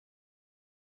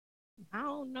 I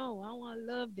don't know. I want to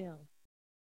love them.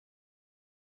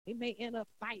 They may end up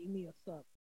fighting me or something.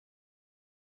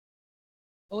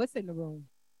 Oh, it's in the room.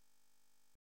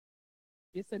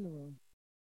 It's in the room.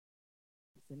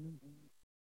 It's in the room.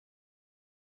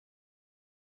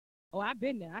 Oh, I've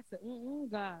been there. I said,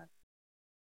 God.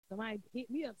 Somebody hit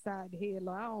me upside the head,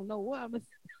 Lord. I don't know what I'm going to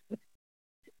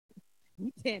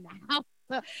we tearing the house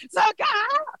up. So, God,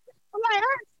 I'm like,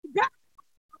 God,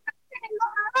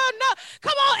 oh, no.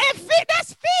 Come on, and feet.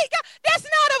 That's feet. That's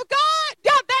not of God.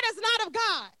 That is not of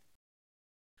God.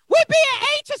 We're being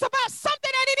anxious about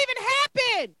something that didn't even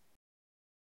happen.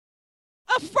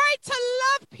 Afraid to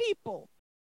love people.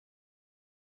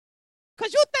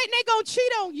 Because you think they're going to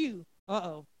cheat on you.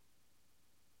 Uh-oh.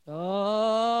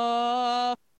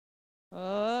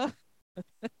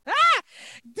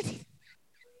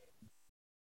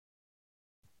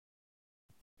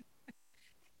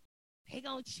 They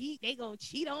gonna cheat. They gonna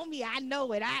cheat on me. I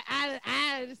know it. I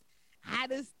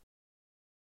just.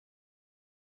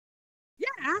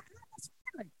 Yeah.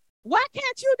 Why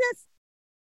can't you just?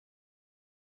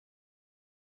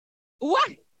 What?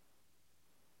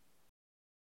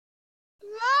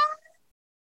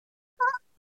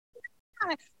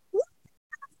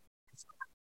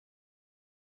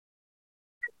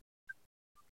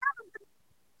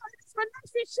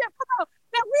 Relationship, come on,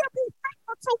 that we'll be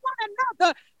faithful to one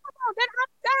another. Come on, that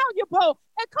I'm valuable.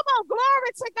 And come on,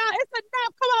 glory to God. It's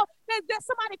enough. Come on, that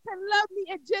somebody can love me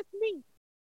and just me.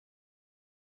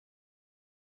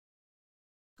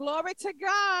 Glory to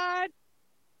God.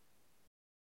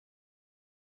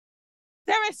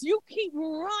 Darius, you keep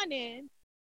running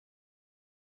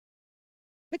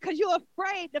because you're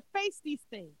afraid to face these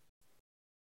things.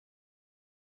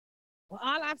 Well,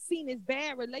 all I've seen is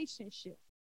bad relationships.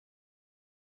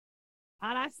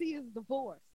 All I see is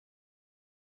divorce.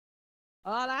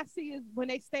 All I see is when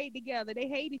they stay together, they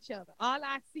hate each other. All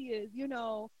I see is,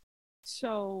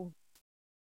 so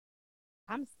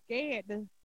I'm scared to,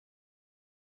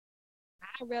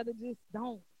 I'd rather just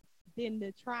don't than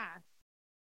to try.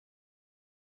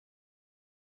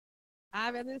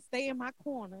 I'd rather stay in my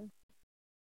corner.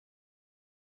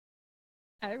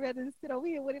 I'd rather sit over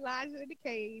here with Elijah in the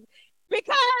cave because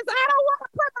I don't want to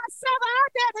put myself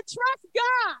out there to trust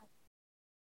God.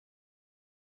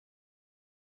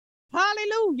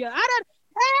 Hallelujah. I done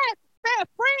had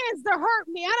friends that hurt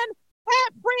me. I done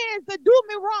had friends that do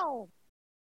me wrong.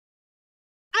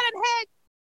 I done had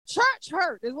church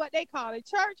hurt is what they call it.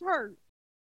 Church hurt.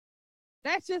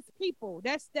 That's just people.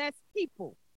 That's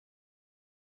people.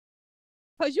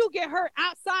 Because you get hurt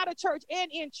outside of church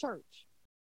and in church.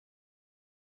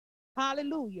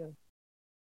 Hallelujah.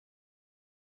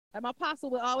 And my apostle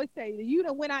would always say, you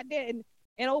done went out there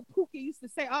and old Pookie used to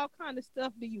say all kind of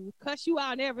stuff to you, cuss you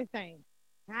out and everything.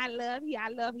 I love you. I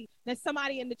love you. Then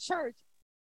somebody in the church,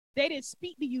 they didn't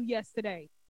speak to you yesterday.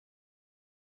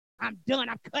 I'm done.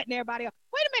 I'm cutting everybody off.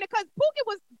 Wait a minute, because Pookie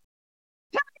was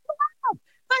telling you off.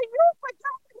 Like you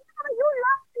forgot you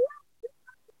love me.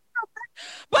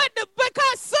 But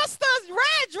because Sister's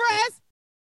red dress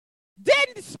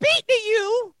didn't speak to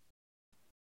you,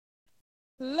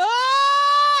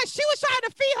 Lord, she was trying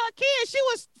to feed her kids. She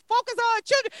was focused on her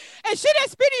children, and she didn't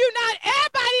speak to you. Not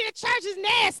everybody in the church is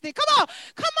nasty. Come on.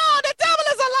 The devil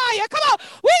is a liar. Come on.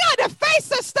 We got to face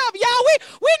this stuff, y'all.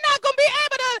 We're not going to be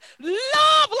able to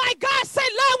love like God said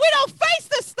love. We don't face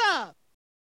this stuff.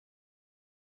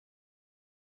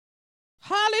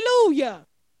 Hallelujah.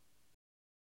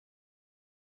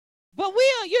 But we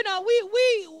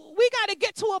got to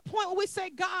get to a point where we say,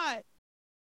 God,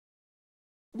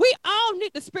 we all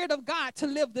need the Spirit of God to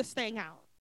live this thing out.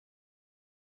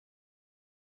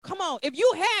 Come on. If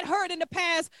you had hurt in the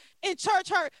past, in church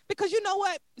hurt, because you know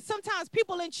what? Sometimes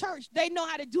people in church, they know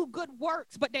how to do good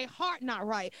works, but their heart not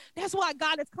right. That's why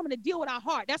God is coming to deal with our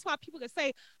heart. That's why people can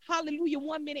say hallelujah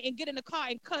 1 minute and get in the car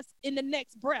and cuss in the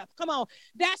next breath. Come on.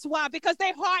 That's why, because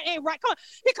their heart ain't right. Come on.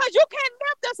 Because you can't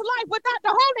live this life without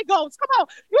the Holy Ghost. Come on.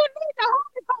 You need the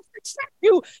Holy Ghost to check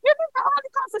you. You need the Holy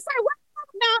Ghost to say, wait a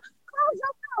minute now. Close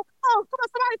your mouth. Oh, come on.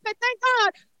 Somebody say, thank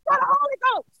God for the Holy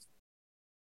Ghost.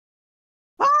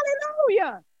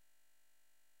 Hallelujah.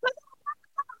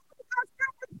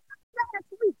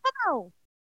 Come on.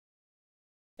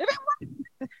 If it was,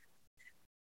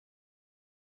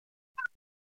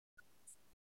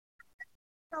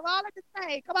 all I can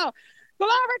say, come on.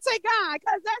 Glory to God,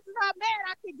 because that's how mad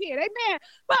I can get. Amen.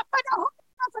 But the Holy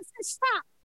Ghost says, stop.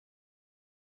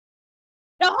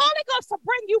 The Holy Ghost will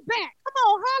bring you back. Come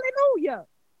on. Hallelujah.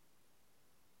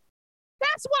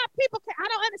 That's why people I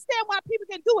don't understand why people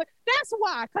can do it. That's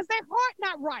why, because their heart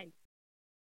not right.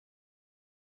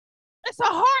 It's a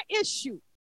heart issue.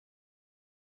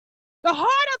 The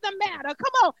heart of the matter,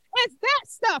 come on, it's that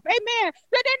stuff, amen,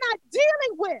 that they're not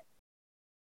dealing with.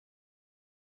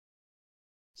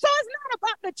 So it's not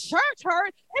about the church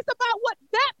hurt. It's about what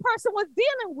that person was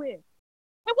dealing with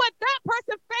and what that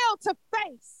person failed to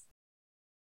face.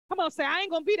 Come on, say, I ain't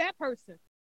going to be that person.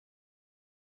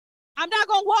 I'm not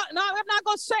going to walk. No, I'm not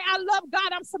going to say I love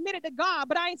God. I'm submitted to God,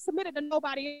 but I ain't submitted to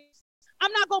nobody else.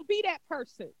 I'm not going to be that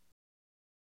person.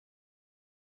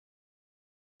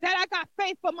 That I got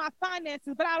faith for my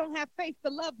finances, but I don't have faith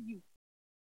to love you.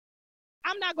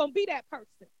 I'm not going to be that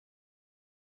person.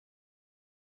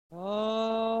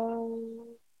 Oh,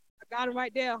 I got it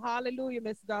right there. Hallelujah,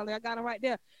 Mr. Darling. I got it right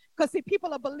there. Because see, people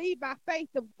will believe by faith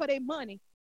for their money,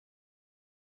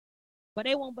 but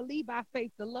they won't believe by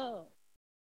faith to love.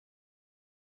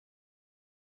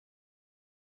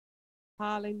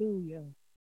 Hallelujah.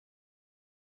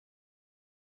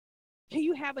 Can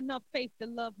you have enough faith to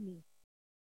love me?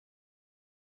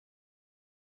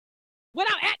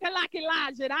 Without acting like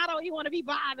Elijah, and I don't even want to be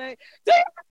bothered. Do you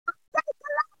have faith to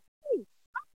love me?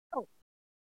 Oh.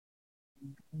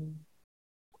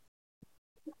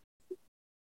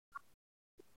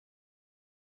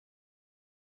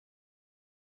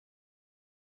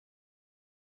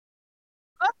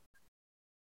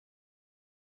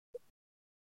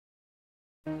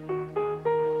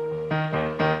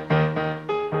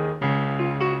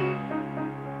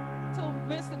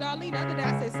 The other day,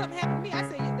 I said, something happened to me. I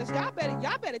said,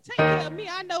 y'all better take care of me.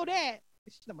 I know that.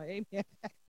 Amen.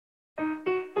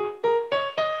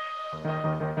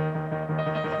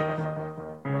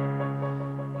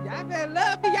 Y'all better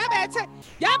love me. Y'all better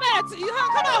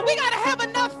come on. We gotta have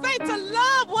enough faith to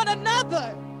love one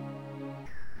another.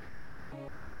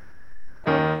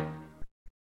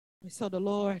 And so the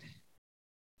Lord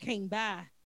came by.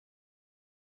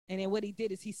 And then what he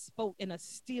did is he spoke in a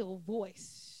still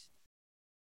voice.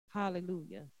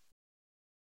 Hallelujah.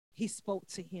 He spoke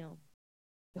to him.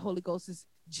 The Holy Ghost is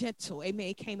gentle. Amen.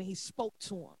 He came and he spoke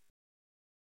to him.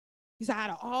 He said,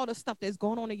 out of all the stuff that's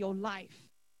going on in your life,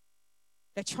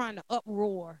 they're trying to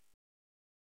uproar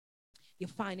your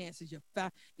finances, your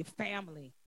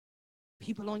family,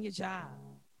 people on your job,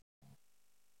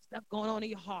 stuff going on in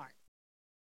your heart.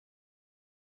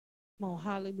 Come on,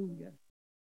 hallelujah.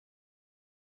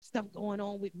 Stuff going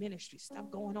on with ministry, stuff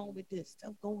going on with this,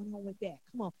 stuff going on with that.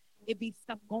 Come on. It be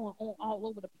stuff going on all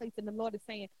over the place. And the Lord is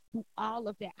saying, through all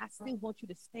of that, I still want you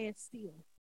to stand still.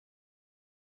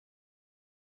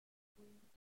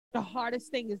 The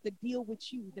hardest thing is to deal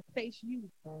with you, to face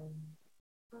you.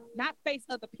 Not face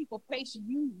other people, face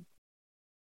you.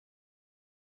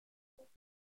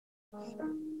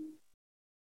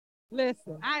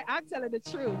 Listen, I'm telling the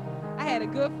truth. I had a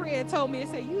good friend told me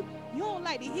and said, you don't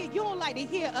like to hear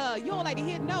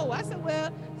no. I said,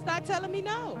 well, start telling me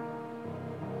no.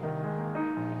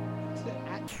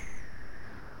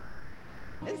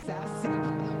 It sounds simple.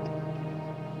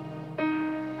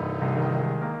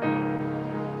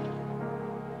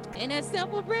 And that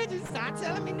simple, Bridget, start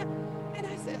telling me no. And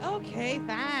I said, okay,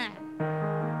 fine.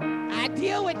 I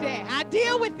deal with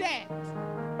that.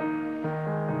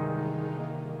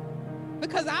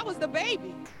 Because I was the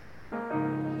baby.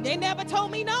 They never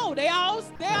told me no. They all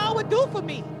would do for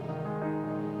me.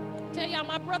 Tell y'all,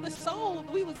 my brother sold.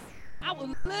 I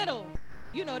was little.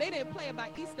 You know, they didn't play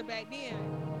about Easter back then.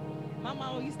 My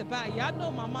mama used to buy, y'all know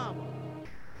my mama.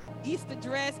 Easter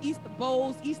dress, Easter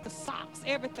bowls, Easter socks,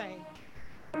 everything.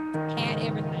 Had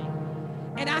everything.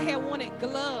 And I had wanted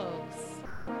gloves.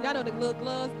 Y'all know the little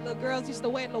gloves, little girls used to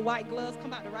wear little white gloves,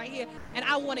 come out to right here. And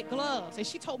I wanted gloves. And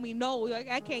she told me, no,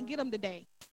 I can't get them today.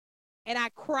 And I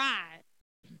cried.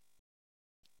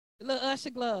 The little usher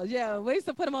gloves. Yeah, we used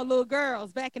to put them on little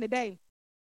girls back in the day.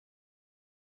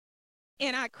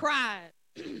 And I cried.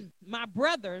 My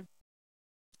brother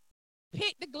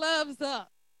picked the gloves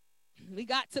up. We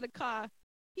got to the car.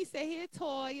 He said, here,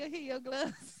 Toya, here your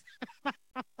gloves. I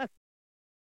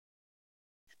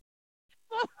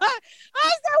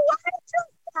said, why did you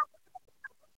stop?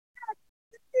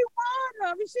 She wanted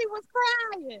them. She was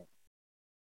crying.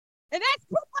 And that's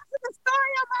the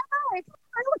story of my life.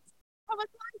 I was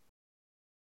like,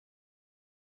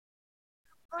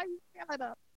 why are you killing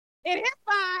them? In his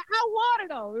mind, I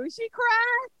wanted them. When she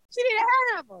cried, she didn't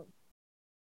have them.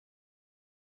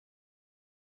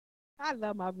 I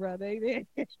love my brother. Amen.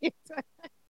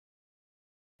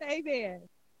 Amen.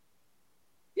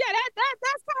 Yeah,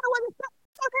 that's kind of what it's like.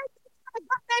 So they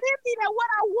got that in me that what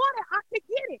I wanted, I could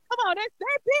get it. Come on, they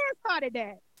been started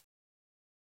that.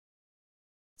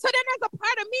 So then there's a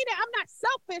part of me that I'm not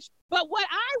selfish, but what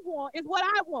I want is what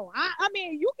I want. I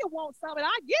mean, you can want something,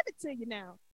 I'll give it to you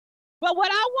now. But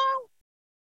what I want,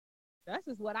 that's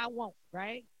just what I want,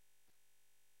 right?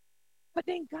 But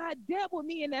then God dealt with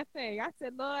me in that thing. I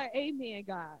said, Lord, amen,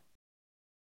 God.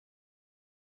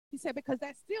 He said, because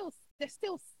that's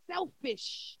still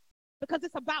selfish, because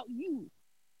it's about you.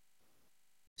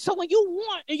 So when you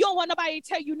want, and you don't want nobody to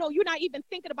tell you no, you're not even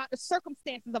thinking about the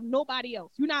circumstances of nobody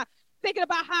else. You're not thinking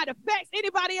about how it affects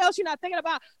anybody else. You're not thinking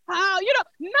about how,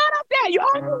 none of that. You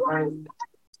only want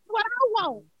what I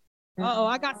want. Uh-oh,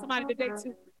 I got somebody today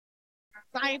too.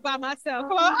 I ain't by myself.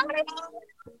 Come on.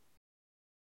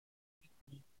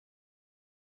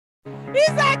 He's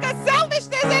like a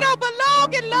selfishness that don't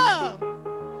belong in love.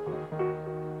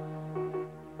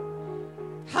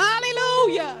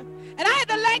 Hallelujah. And I had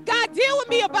to let God deal with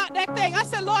me about that thing. I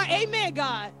said, Lord, amen,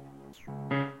 God.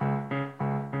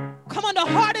 Come on, the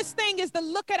hardest thing is to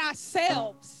look at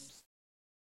ourselves.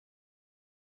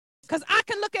 Because I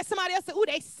can look at somebody else and say, ooh,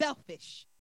 they selfish.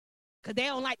 Because they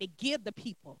don't like to give to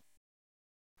people.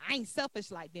 I ain't selfish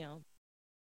like them.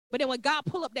 But then when God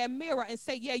pull up that mirror and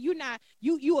say, yeah, you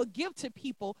will give to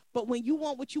people, but when you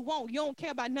want what you want, you don't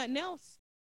care about nothing else.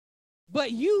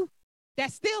 But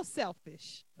that's still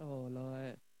selfish. Oh,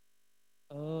 Lord.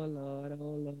 Oh, Lord. Oh,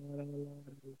 Lord. Oh,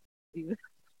 Lord. You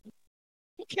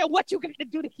don't care what you got to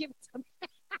do to give it to me. I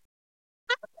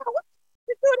don't know what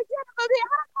to do to give it to me.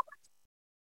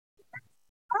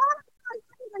 I don't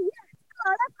know.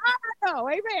 That's all I know.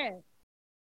 Amen.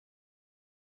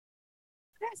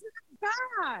 That's not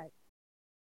God.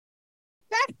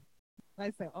 I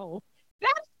say, oh,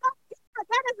 that's not God.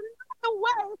 That is not the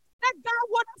way that God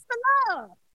wants us to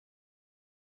love.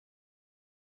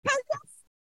 Because that's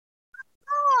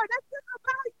Lord, that's not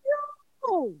about you.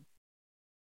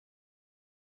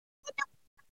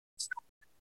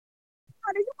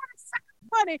 You want to save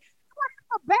money. You want to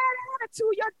a bad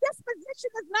attitude. Your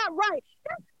disposition is not right.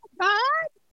 That's not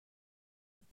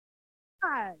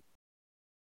God.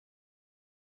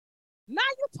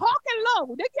 Now you talking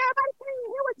low. Did everybody can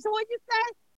hear what Joy you say?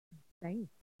 Dang.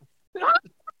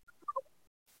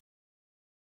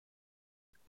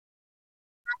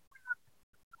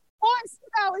 Voice,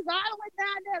 is all the way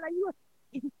down there. Like you.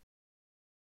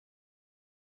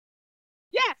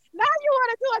 Yeah, now you want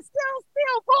to do a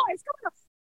still voice. Come on.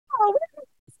 Oh,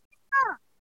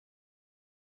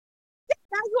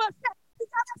 now you upset.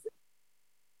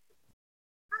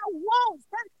 I won't.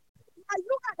 Now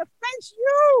you got to face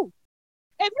you.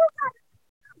 If you got to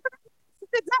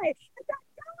today,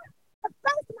 I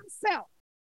face myself.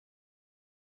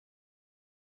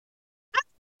 I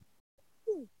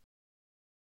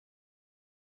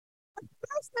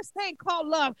face this thing called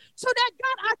love so that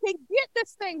God, I can get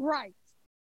this thing right.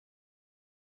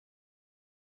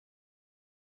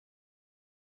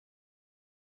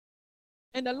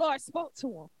 And the Lord spoke to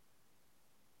him.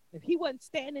 If he wasn't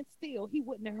standing still, he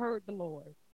wouldn't have heard the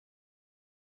Lord.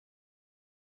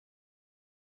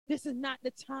 This is not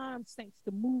the time, saints,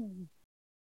 to move.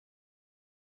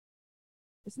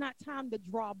 It's not time to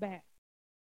draw back.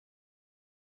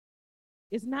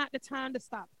 It's not the time to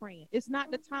stop praying. It's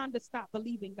not the time to stop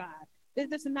believing God.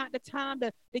 This is not the time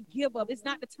to give up. It's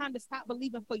not the time to stop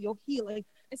believing for your healing.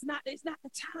 It's not the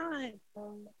time.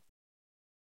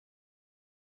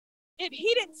 If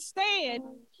he didn't stand,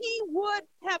 he would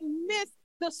have missed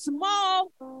the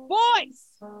small voice.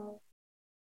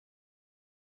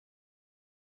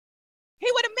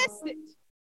 He would have missed it.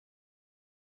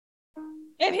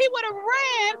 If he would have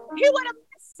ran, he would have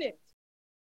missed it.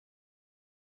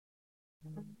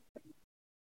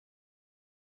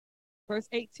 Verse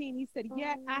 18, he said,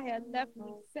 yet I had left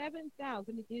me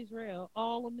 7,000 in Israel,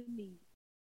 all on the knees.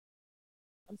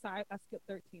 I'm sorry, I skipped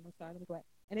 13. I'm sorry, let me go back.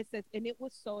 And it says, and it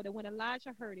was so that when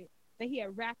Elijah heard it, that he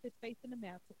had wrapped his face in the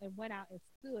mantle and went out and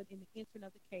stood in the entrance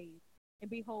of the cave. And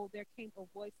behold, there came a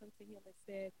voice unto him and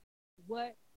said,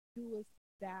 what doest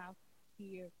thou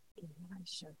here,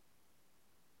 Elisha?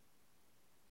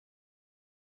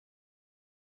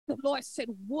 The Lord said,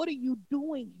 what are you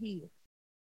doing here?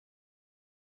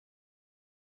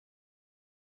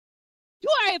 You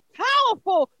are a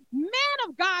powerful man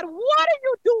of God. What are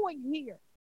you doing here?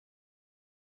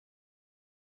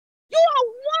 You are a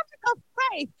woman of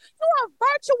faith. You are a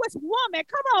virtuous woman.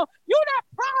 Come on. You're that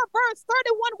Proverbs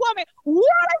 31 woman.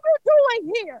 What are you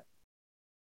doing here?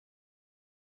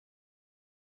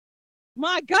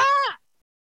 My God.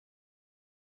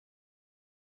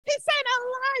 He said,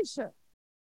 Elijah,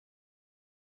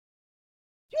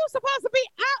 you're supposed to be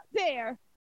out there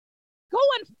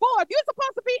going forth. You're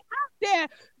supposed to be out there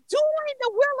doing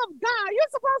the will of God. You're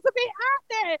supposed to be out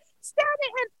there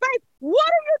standing in faith. What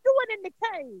are you doing in the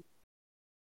cave?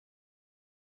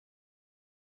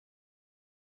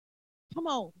 Come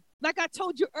on. Like I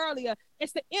told you earlier,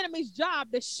 it's the enemy's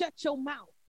job to shut your mouth.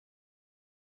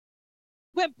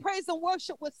 When praise and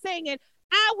worship was singing,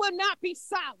 I will not be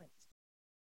silent.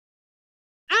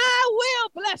 I will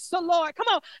bless the Lord. Come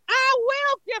on. I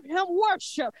will give him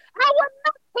worship. I will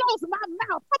not close my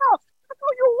mouth. Come on. I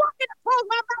know you walking to close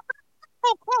my mouth. I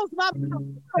don't close my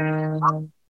mouth.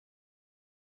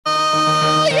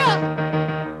 Hallelujah.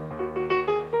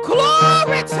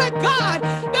 Glory to God.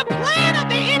 The plan of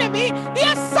the enemy, the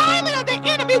assignment of the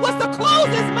enemy was to close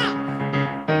his mouth.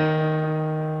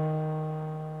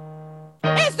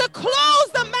 It's to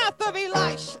close the mouth of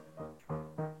Elisha.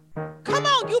 Come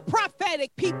on, you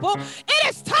prophetic people. It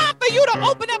is time for you to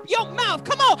open up your mouth.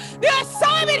 Come on. The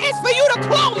assignment is for you to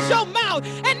close your mouth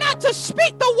and not to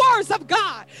speak the words of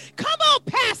God. Come on,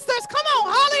 pastors. Come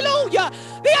on. Hallelujah.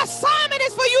 The assignment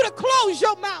is for you to close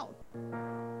your mouth.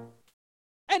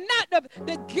 And not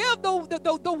to give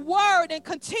the word and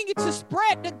continue to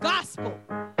spread the gospel.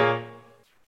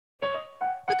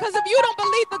 Because if you don't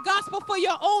believe the gospel for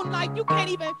your own life, you can't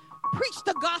even preach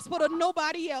the gospel to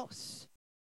nobody else.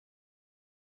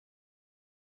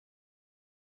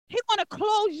 He want to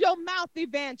close your mouth,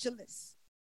 evangelists.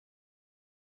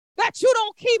 That you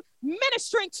don't keep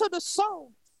ministering to the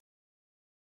souls.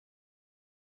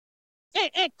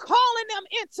 And calling them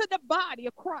into the body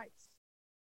of Christ.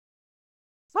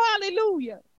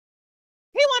 Hallelujah.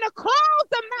 He want to close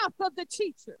the mouth of the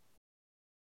teacher.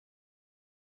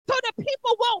 So the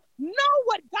people won't know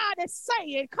what God is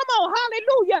saying. Come on,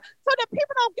 hallelujah. So the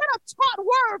people don't get a taught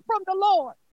word from the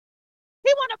Lord.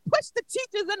 He want to push the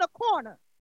teachers in the corner.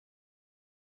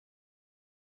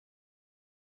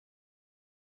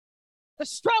 The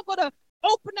struggle to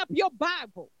open up your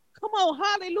Bible. Come on,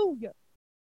 hallelujah.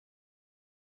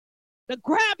 to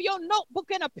grab your notebook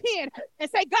and a pen and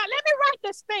say, God, let me write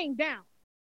this thing down.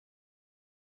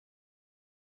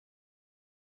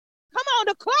 Come on,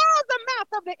 to close the mouth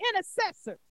of the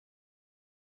intercessor.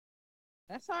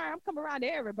 That's all right. I'm coming around to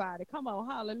everybody. Come on,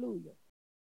 hallelujah.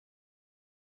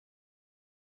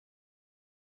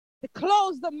 To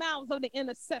close the mouths of the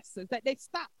intercessors, that they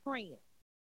stop praying.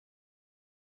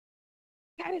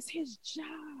 That is his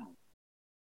job.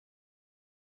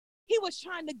 He was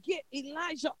trying to get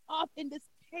Elijah off in this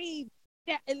cave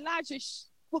that Elijah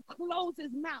would close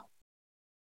his mouth.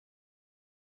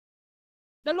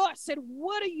 The Lord said,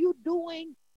 what are you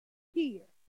doing here?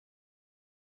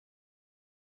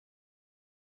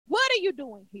 What are you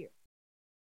doing here?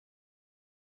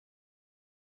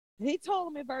 And he told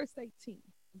him in verse 18,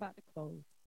 about to close.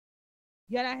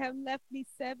 Yet I have left me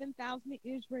 7,000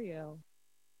 in Israel,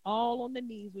 all on the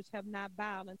knees, which have not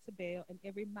bowed unto Baal, and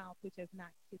every mouth which has not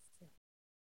kissed him.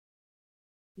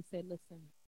 He said, listen,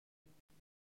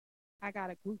 I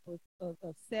got a group of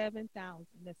 7,000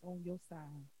 that's on your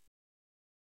side.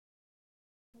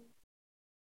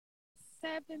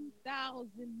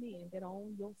 7,000 men that are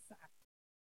on your side.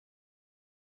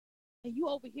 And you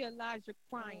over here, Elijah,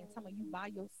 crying, telling you by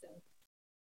yourself.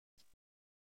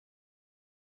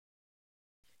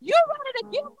 You're ready to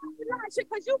give up, Elijah,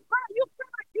 because you feel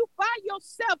like you by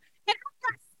yourself. And I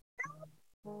got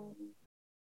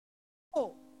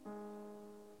people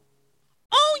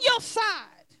on your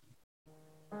side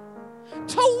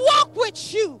to walk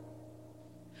with you,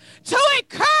 to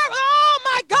encourage, oh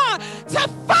my God, to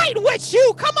fight with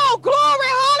you. Come on, glory,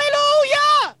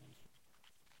 hallelujah.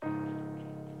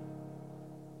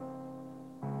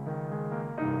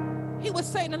 He was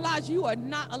saying, Elijah, you are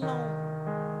not alone.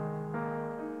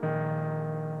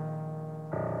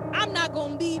 I'm not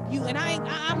going to leave you, and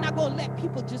I'm not going to let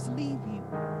people just leave you.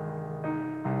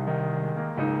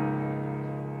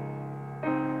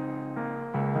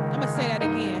 I'm going to say that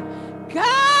again.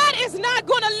 God is not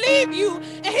going to leave you,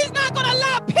 and he's not going to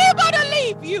allow people to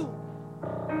leave you.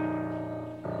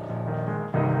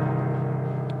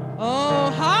 Oh,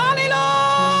 hallelujah.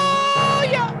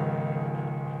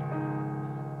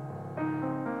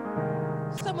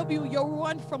 Some of you, your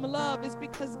run from love is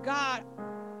because God,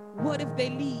 what if they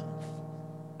leave?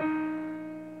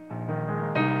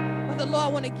 But the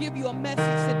Lord want to give you a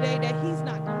message today that he's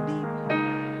not going to leave you.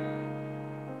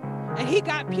 And he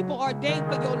got people ordained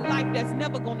for your life that's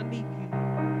never going to leave you.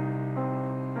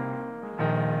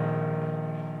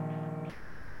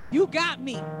 You got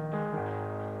me.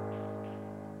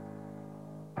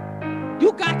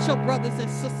 You got your brothers and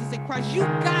sisters in Christ. You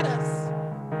got us.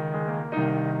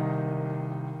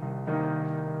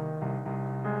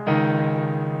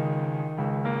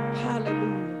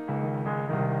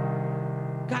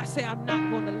 Say, I'm not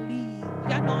going to leave.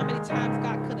 Y'all know how many times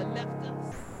God could have left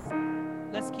us.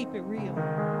 Let's keep it real.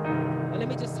 Well, let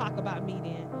me just talk about me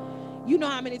then. You know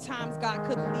how many times God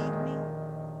could leave me?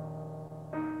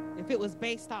 If it was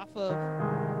based off of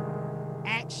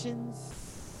actions.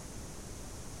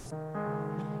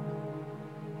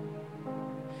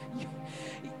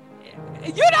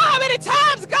 You know how many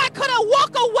times God could have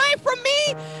walked away from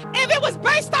me if it was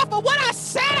based off of what I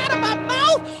said out of my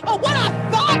mouth or what I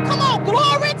thought? Come on,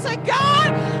 glory to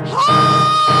God.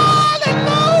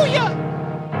 Hallelujah.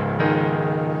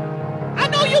 I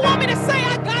know you want me to say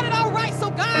I got it all right. So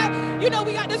God, you know,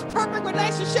 we got this perfect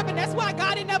relationship and that's why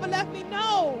God ain't never left me.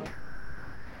 No.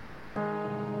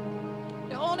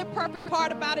 The only perfect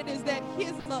part about it is that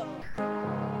his love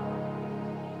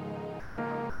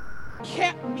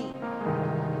kept me.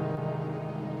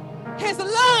 His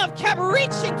love kept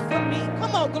reaching for me.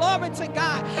 Come on, glory to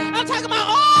God. I'm talking about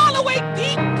all the way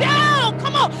deep down.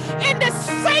 Come on, in the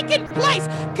sinking place,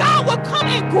 God will come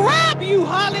and grab you.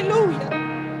 Hallelujah.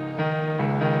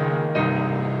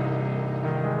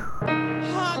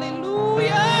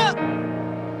 Hallelujah.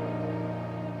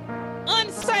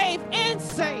 Unsaved and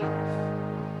saved.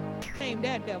 Name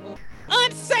that devil.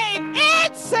 Unsaved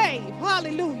and saved.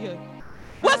 Hallelujah.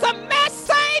 Was a mess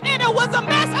saved and it was a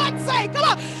mess unsaved. Come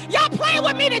on. Y'all playing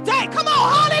with me today. Come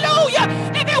on. Hallelujah.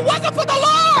 If it wasn't for the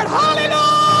Lord.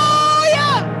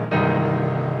 Hallelujah.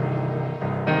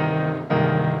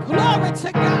 Glory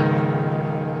to God.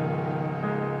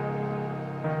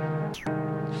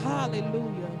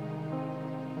 Hallelujah.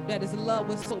 That his love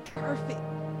was so perfect.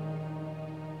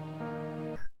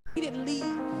 He didn't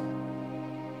leave.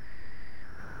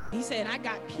 He said, I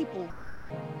got people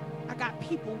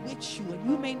with you and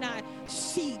you may not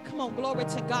see. Come on, glory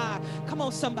to God. Come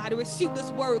on, somebody, receive this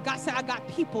word. God said, I got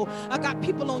people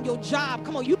on your job.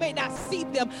 Come on, you may not see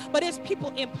them, but there's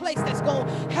people in place that's going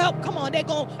to help. Come on, they're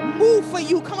going to move for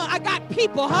you. Come on, I got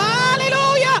people,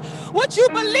 hallelujah, what you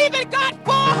believe in God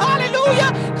for.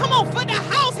 Hallelujah. Come on, for the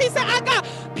house. He said, I got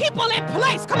people in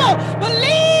place. Come on,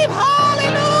 believe.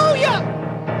 Hallelujah.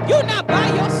 You're not by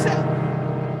yourself.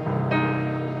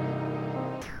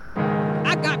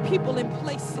 I got people in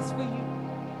places for you.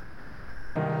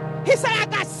 He said, I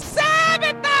got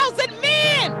 7,000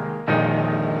 men.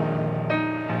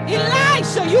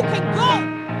 Elisha, you can go.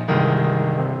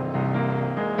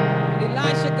 And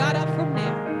Elisha got up from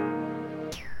there.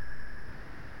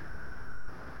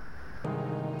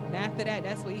 And after that,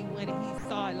 that's where he went and he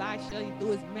saw Elisha. He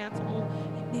threw his mantle on,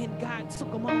 and then God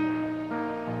took him on.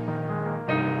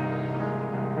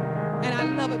 And I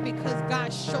love it because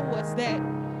God showed us that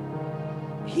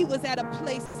he was at a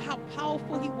place, how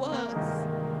powerful he was.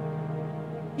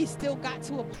 He still got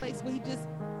to a place where he just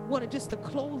wanted just to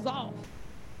close off.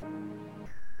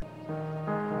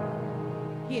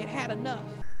 He had had enough.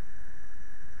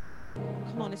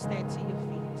 Come on and stand to your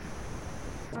feet.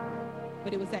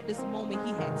 But it was at this moment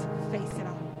he had to face it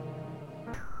all.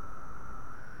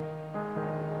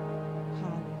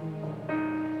 Hallelujah.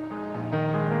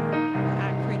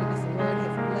 I pray that this word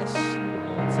has blessed you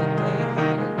on today.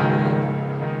 Hallelujah.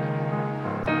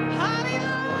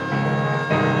 Hallelujah.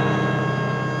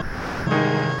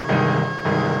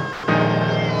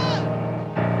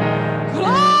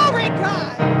 Glory, God.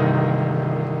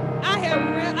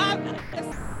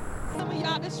 Some of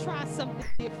y'all just try something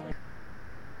different.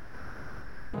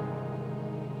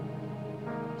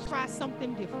 Try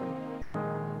something different.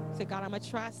 Say, God, I'm going to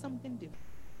try something different.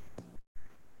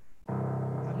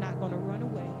 I'm not going to run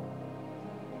away,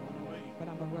 but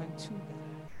I'm going to run to God.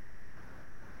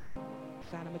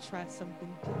 God, I'm going to try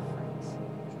something different.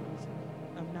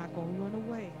 I'm not going to run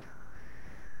away.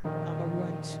 I'm going to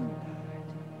run to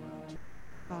God.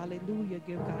 Hallelujah.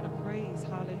 Give God a praise.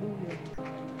 Hallelujah.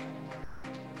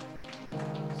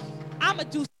 I'm going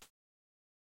to do.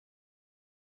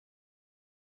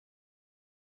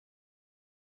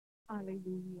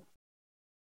 Hallelujah.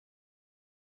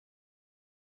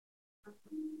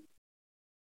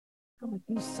 I'm going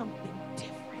to do something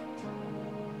different.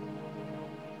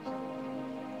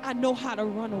 I know how to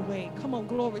run away. Come on,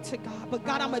 glory to God. But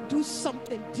God, I'm going to do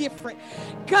something different.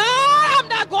 God, I'm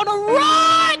not going to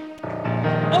run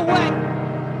away.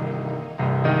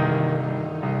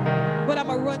 But I'm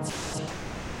going to run.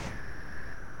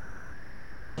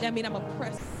 That means I'm going to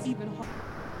press even harder.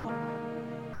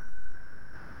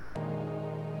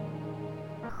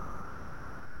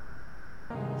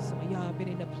 Some of y'all have been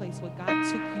in a place where God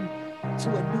took you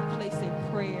to a new place in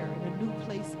prayer and a new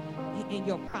place in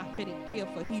your prophetic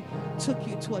gift, or he took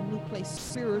you to a new place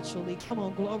spiritually. Come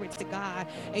on, glory to God.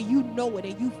 And you know it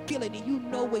and you feel it and you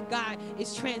know when God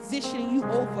is transitioning you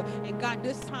over. And God,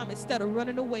 this time, instead of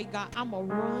running away, God, I'm going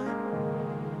to run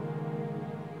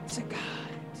to God.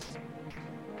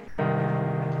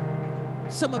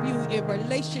 Some of you in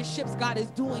relationships, God is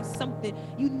doing something.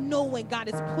 You know when God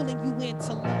is pulling you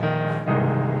into love.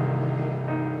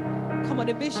 Come on,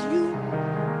 if it's you,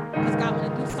 because God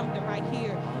want to do something right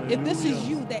here. If this is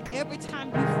you, that every time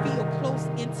you feel close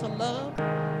into love,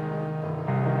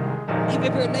 even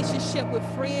in relationship with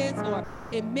friends or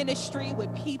in ministry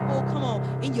with people, come on,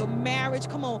 in your marriage,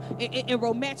 come on, in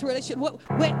romantic relationship,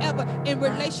 wherever, in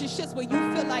relationships where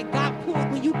you feel like God pulled,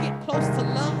 when you get close to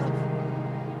love,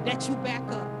 that you back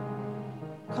up.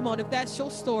 Come on, if that's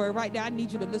your story right there, I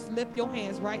need you to just lift your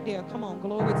hands right there. Come on,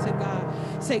 glory to God.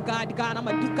 Say, God, I'm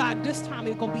gonna do. God, this time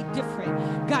it's gonna be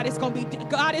different. God, it's gonna be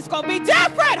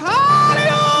different.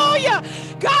 Hallelujah.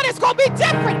 God, it's gonna be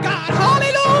different. God,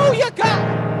 hallelujah.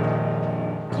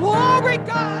 God, glory,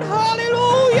 God,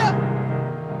 hallelujah.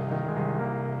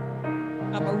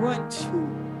 I'm gonna run to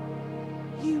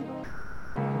you.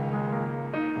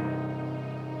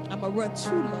 I'm gonna run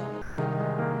to love.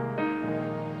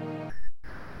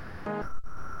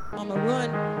 I'm going to run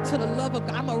to the love of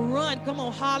God. I'm going to run. Come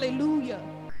on, hallelujah.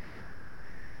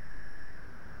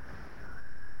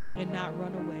 And not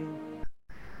run away.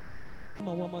 Come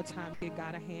on, one more time. Give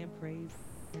God a hand praise.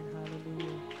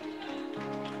 Hallelujah.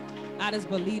 I just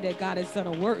believe that God is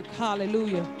going to work.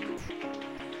 Hallelujah.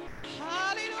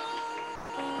 Hallelujah.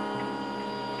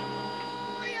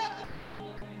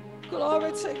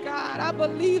 Glory to God. I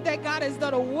believe that God is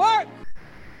going to work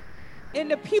in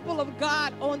the people of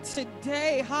God on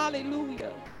today.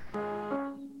 Hallelujah.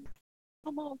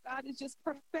 Come on, God is just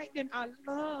perfecting our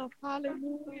love.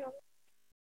 Hallelujah.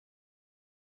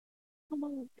 Come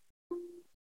on.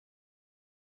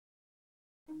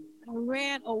 I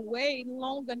ran away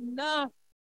long enough.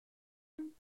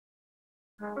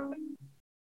 Glory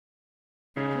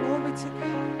to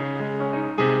God.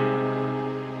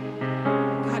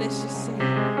 God is just saying,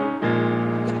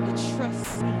 you got to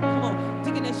trust me. Come on.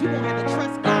 you're going to have to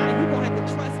trust God. You're going to have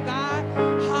to trust God.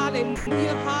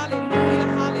 Hallelujah, hallelujah,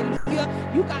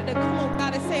 hallelujah. You got to come on,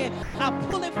 God is saying, I'm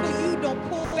pulling for you, don't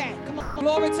pull back. Come on,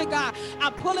 glory to God.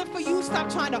 I'm pulling for you. Stop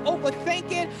trying to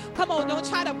overthink it. Come on, don't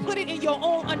try to put it in your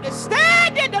own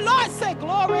understanding. The Lord said,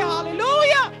 glory,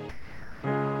 hallelujah.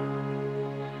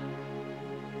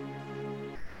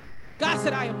 God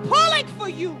said, I am pulling for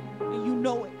you, and you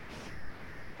know it.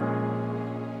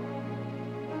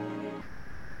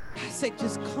 I said,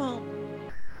 just come.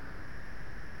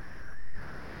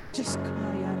 Just come.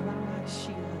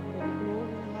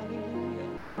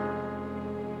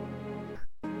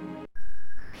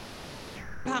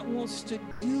 God wants to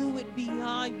do it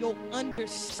beyond your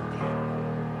understanding.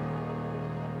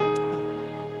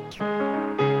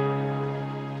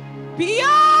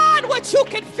 Beyond what you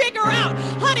can figure out.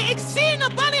 Honey, exceeding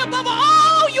abundantly above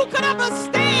all you could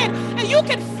understand. And you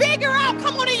can figure out,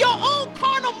 come on, in your own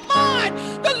carnal mind.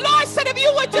 The Lord said if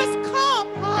you would just come.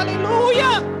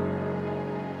 Hallelujah.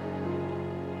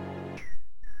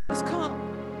 Just come.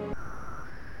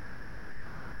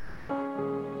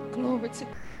 Glory to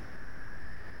God.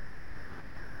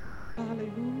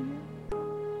 Hallelujah.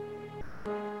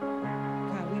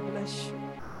 God, we bless you.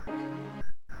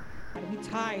 God, we're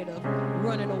tired of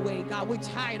running away. God, we're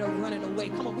tired of running away.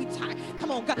 Come on, we tired.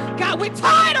 Come on, God. God, we're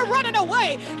tired of running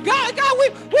away. God,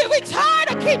 we're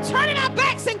tired of keep turning our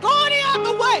backs and going the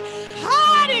other way.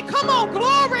 Hide it. Come on,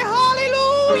 glory.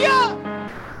 Hallelujah.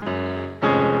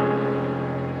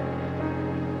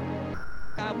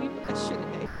 God, we bless you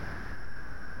today.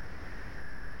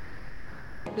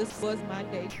 This was my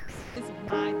day. This is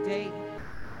my day.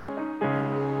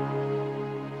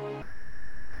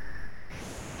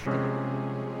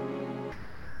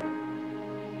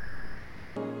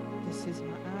 This is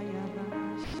my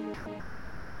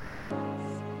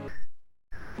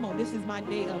come on, this is my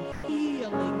day of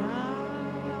healing.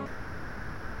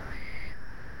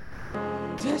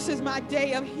 This is my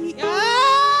day of healing.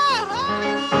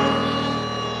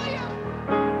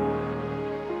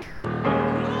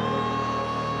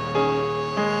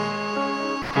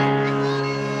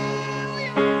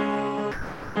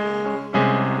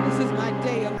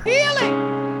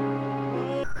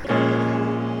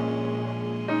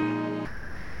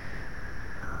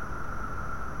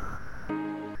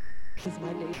 This is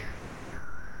my day.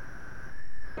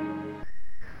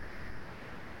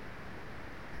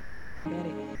 Let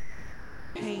it.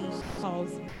 Pain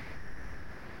calls me.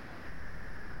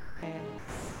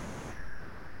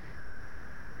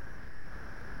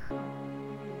 I'm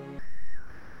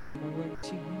gonna run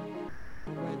to you.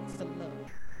 I'm gonna run to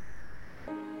love.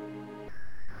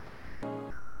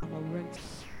 I'm gonna run to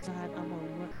God.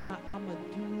 I'm gonna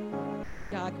do.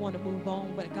 God, I want to move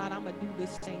on, but God, I'm gonna do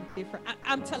this thing different.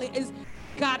 I'm telling you,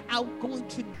 God, I'm going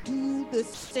to do this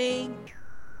thing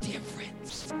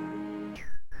different.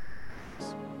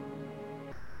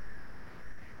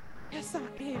 Yes, I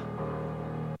am.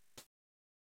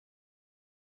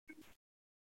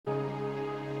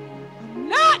 I'm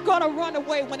not going to run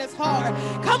away when it's hard.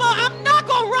 Come on, I'm not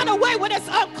going to run away when it's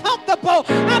uncomfortable.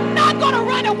 I'm not going to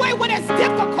run away when it's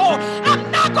difficult.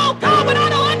 I'm not going to go when I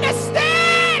don't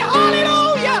understand.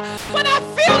 Hallelujah. When I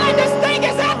feel like this thing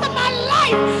is after my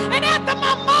life and after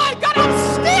my mind, God, I'm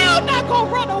still not going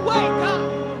to run away, God.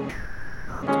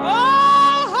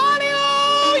 Oh,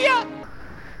 hallelujah.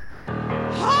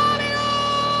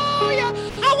 Hallelujah.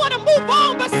 I want to move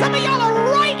on, but some of y'all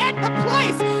are right at the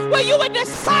place where you were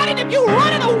deciding if you're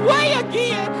running away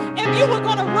again, if you were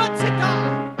going to run to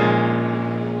God.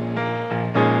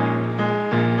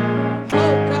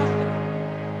 Oh, God.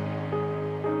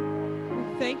 We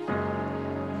thank you.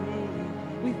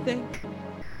 We thank you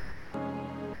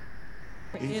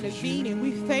for intervening.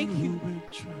 We thank you.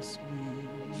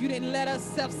 You didn't let us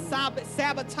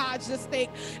self-sabotage this thing,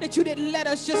 that you didn't let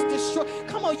us just destroy.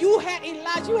 Come on, you had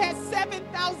Elijah, you had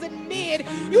 7,000 men.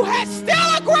 You had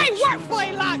still a great work for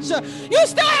Elijah. You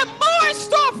still had more in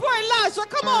store for Elijah.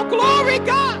 Come on, glory,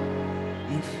 God.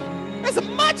 As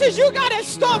much as you got in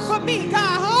store for me,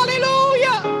 God,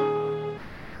 hallelujah.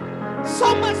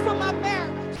 So much for my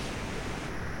marriage.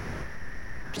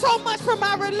 So much for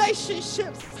my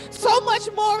relationships. So much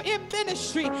more in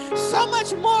ministry. So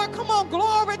much more, come on,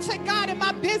 glory to God, in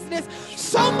my business.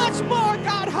 So much more,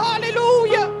 God,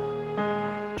 hallelujah.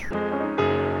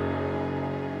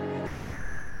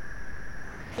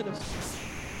 If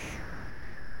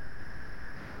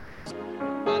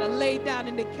I'd have laid down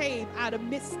in the cave, I'd have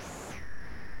missed it.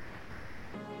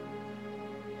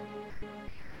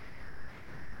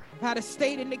 If I'd have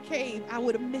stayed in the cave, I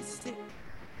would have missed it.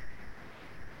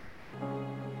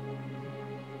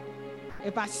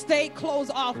 If I stayed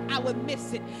closed off, I would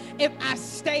miss it. If I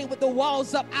stayed with the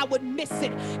walls up, I would miss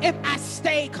it. If I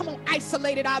stayed, come on,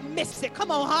 isolated, I miss it.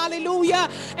 Come on, hallelujah.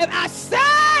 If I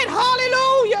stayed,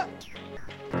 hallelujah,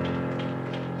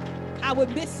 I would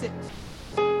miss it.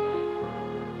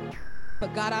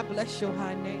 But God, I bless your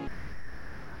high name.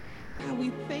 God, we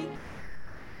thank you.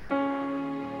 We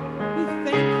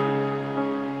thank you.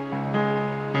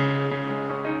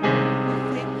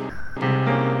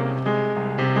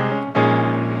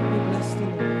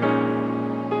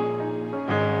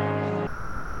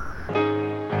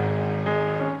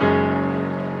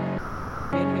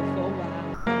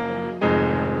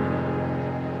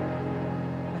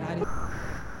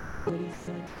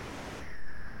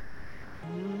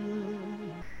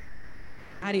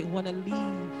 I didn't want to leave.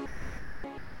 Let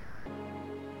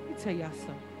me tell y'all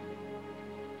something.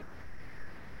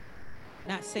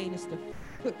 Not saying it's to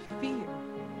put fear,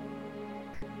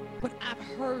 but I've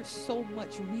heard so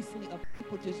much recently of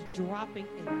people just dropping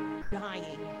and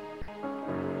dying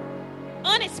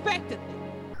unexpectedly.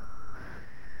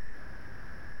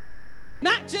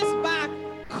 Not just by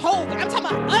COVID. I'm talking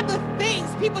about other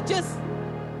things. People just...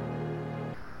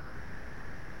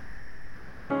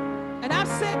 And I've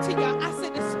said to y'all, I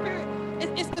said the spirit,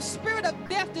 it's the spirit of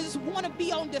death that just want to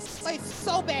be on display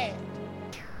so bad.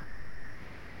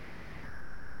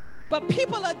 But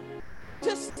people are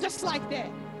just like that.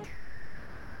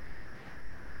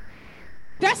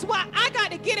 That's why I got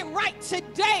to get it right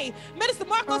today. Minister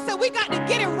Marco said we got to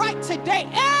get it right today.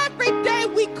 Every day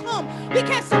we come. We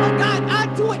can't say, oh God,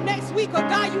 I'll do it next week. Or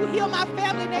God, you heal my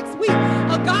family next week.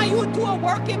 Or God, you will do a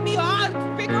work in me. Or I'll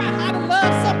figure out how to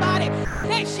love somebody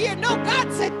next year. No, God,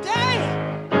 today.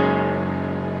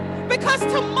 Because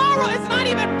tomorrow is not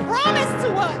even promised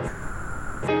to us.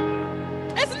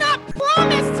 It's not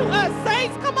promised to us,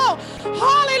 saints. Come on.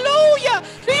 Hallelujah.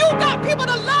 Do you got people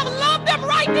to love? Love them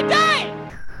right today.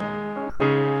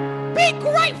 Be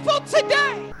grateful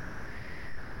today.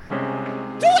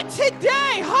 Do it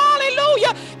today.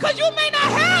 Hallelujah. Because you may not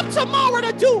have tomorrow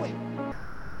to do it.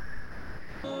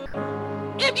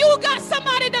 If you got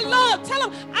somebody to love, tell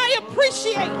them, I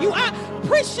appreciate you. I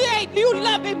appreciate you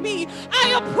loving me.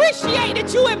 I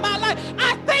appreciated you in my life.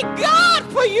 I thank God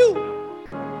for you.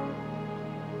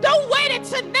 Don't wait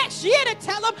until next year to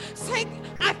tell them, say,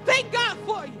 I thank God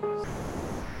for you.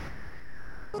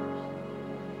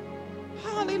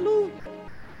 Hallelujah.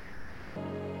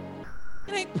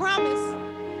 It ain't promised.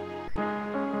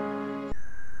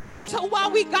 So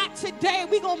while we got today,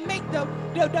 we're going to make the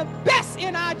best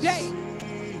in our day.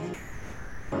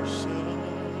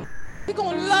 We're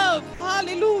going to love.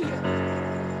 Hallelujah.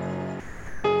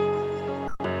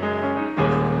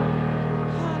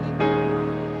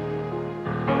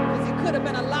 Could have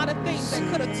been a lot of things that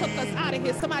could have took us out of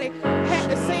here. Somebody had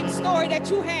the same story that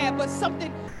you had, but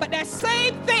that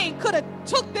same thing could have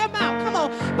took them out. Come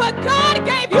on. But God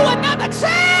gave you another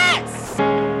chance.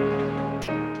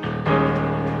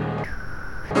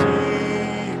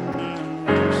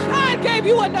 God gave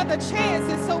you another chance,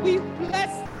 and so we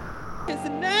bless his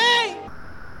name.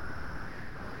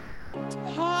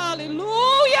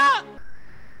 Hallelujah.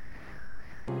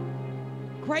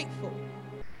 Grateful.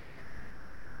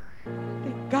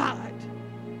 Thank God.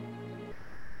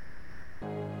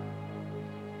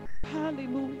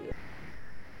 Hallelujah.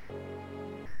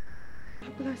 I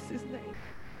bless his name.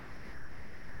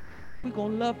 We're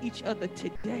going to love each other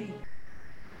today.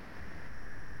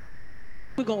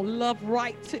 We're going to love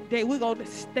right today. We're going to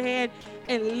stand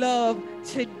and love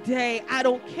today. I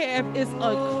don't care if it's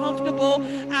uncomfortable.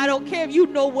 I don't care if you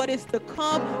know what is to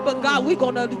come. But God, we're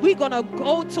gonna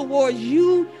go towards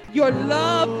you, your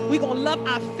love. We're going to love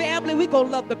our family. We're going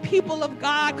to love the people of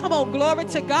God. Come on, glory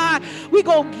to God. We're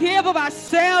going to give of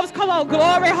ourselves. Come on,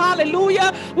 glory,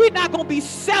 hallelujah. We're not going to be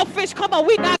selfish. Come on,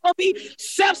 we're not going to be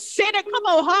self-centered. Come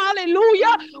on,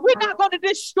 hallelujah. We're not going to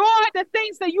destroy the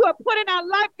things that you have put in our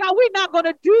life. God, we're not going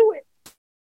to do it.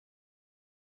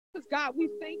 Because God, we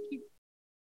thank you.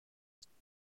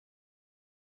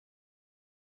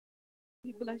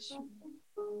 We bless you.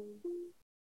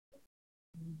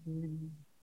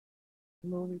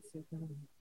 Glory to God.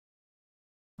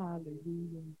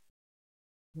 Hallelujah.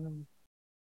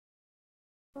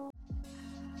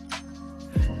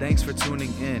 Thanks for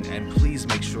tuning in, and please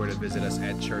make sure to visit us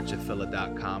at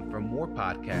churchofphila.com for more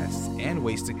podcasts and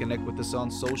ways to connect with us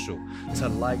on social, to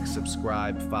like,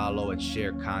 subscribe, follow, and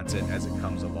share content as it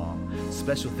comes along.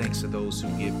 Special thanks to those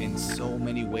who give in so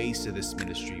many ways to this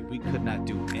ministry. We could not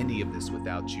do any of this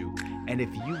without you. And if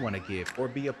you want to give or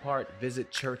be a part,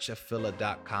 visit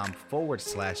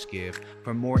churchofphila.com/give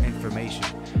for more information.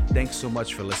 Thanks so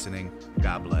much for listening.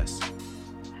 God bless.